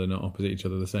to each other, not opposite each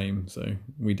other the same, so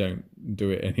we don't do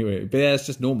it anyway. But yeah, it's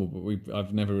just normal, but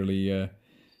I've never really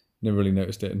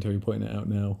noticed it until you point it out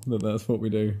now, that's what we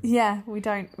do. Yeah, we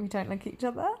don't look at each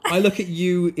other. I look at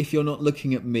you if you're not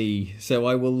looking at me, so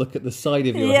I will look at the side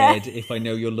of your head if I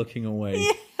know you're looking away.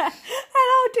 Yeah, and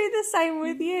I'll do the same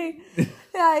with you.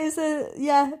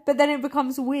 But then it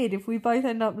becomes weird if we both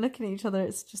end up looking at each other.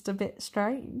 It's just a bit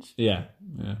strange. Yeah.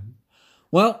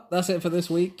 Well, that's it for this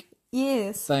week.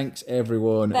 Yes. Thanks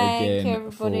everyone again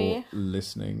for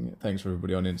listening. Thanks for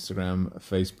everybody on Instagram,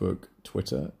 Facebook,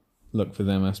 Twitter. Look for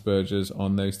them Asperger's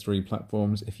on those 3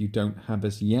 platforms if you don't have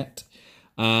us yet.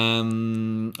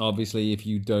 Obviously, if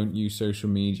you don't use social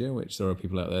media, which there are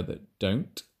people out there that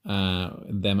don't,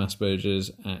 them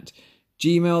Asperger's at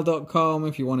gmail.com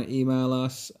if you want to email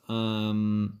us.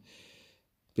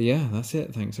 But yeah, that's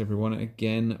it. Thanks everyone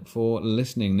again for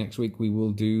listening. Next week we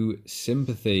will do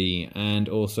sympathy. And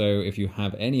also, if you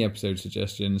have any episode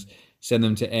suggestions, send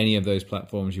them to any of those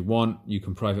platforms you want. You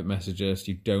can private message us.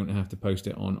 You don't have to post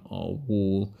it on our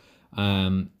wall.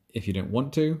 If you don't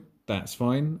want to, that's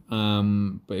fine.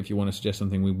 But if you want to suggest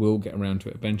something, we will get around to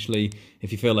it eventually.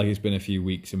 If you feel like it's been a few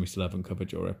weeks and we still haven't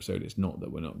covered your episode, it's not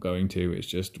that we're not going to. It's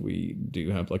just we do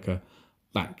have like a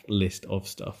back list of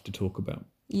stuff to talk about.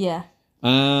 Yeah.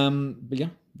 But yeah,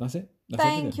 that's it.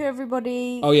 Thank you,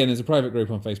 everybody. Oh yeah, and there's a private group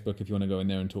on Facebook if you want to go in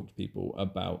there and talk to people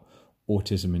about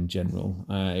autism in general.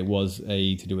 It was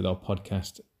to do with our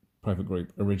podcast private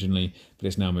group originally, but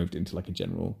it's now moved into like a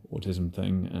general autism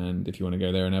thing. And if you want to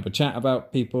go there and have a chat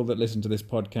about people that listen to this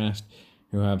podcast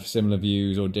who have similar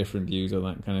views or different views or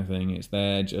that kind of thing, it's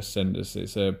there. Just send us.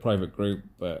 It's a private group,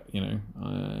 but you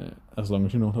know, as long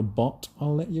as you're not a bot,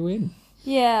 I'll let you in.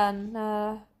 Yeah,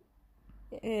 and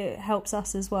it helps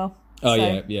us as well. Oh,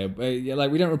 so. Yeah.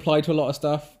 Like, we don't reply to a lot of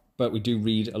stuff, but we do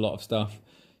read a lot of stuff.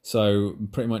 So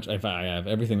pretty much, if I have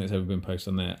everything that's ever been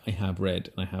posted on there, I have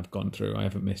read and I have gone through. I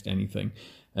haven't missed anything.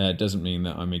 It doesn't mean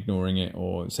that I'm ignoring it,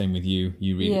 or same with you.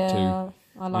 You read it too.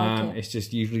 I like it. It's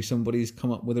just usually somebody's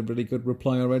come up with a really good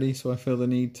reply already, so I feel the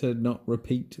need to not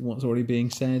repeat what's already being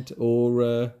said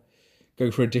or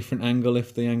go for a different angle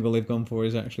if the angle they've gone for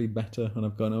is actually better. And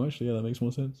I've gone, oh, actually, yeah, that makes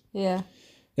more sense. Yeah.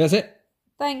 That's it.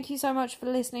 Thank you so much for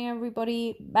listening,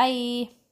 everybody. Bye.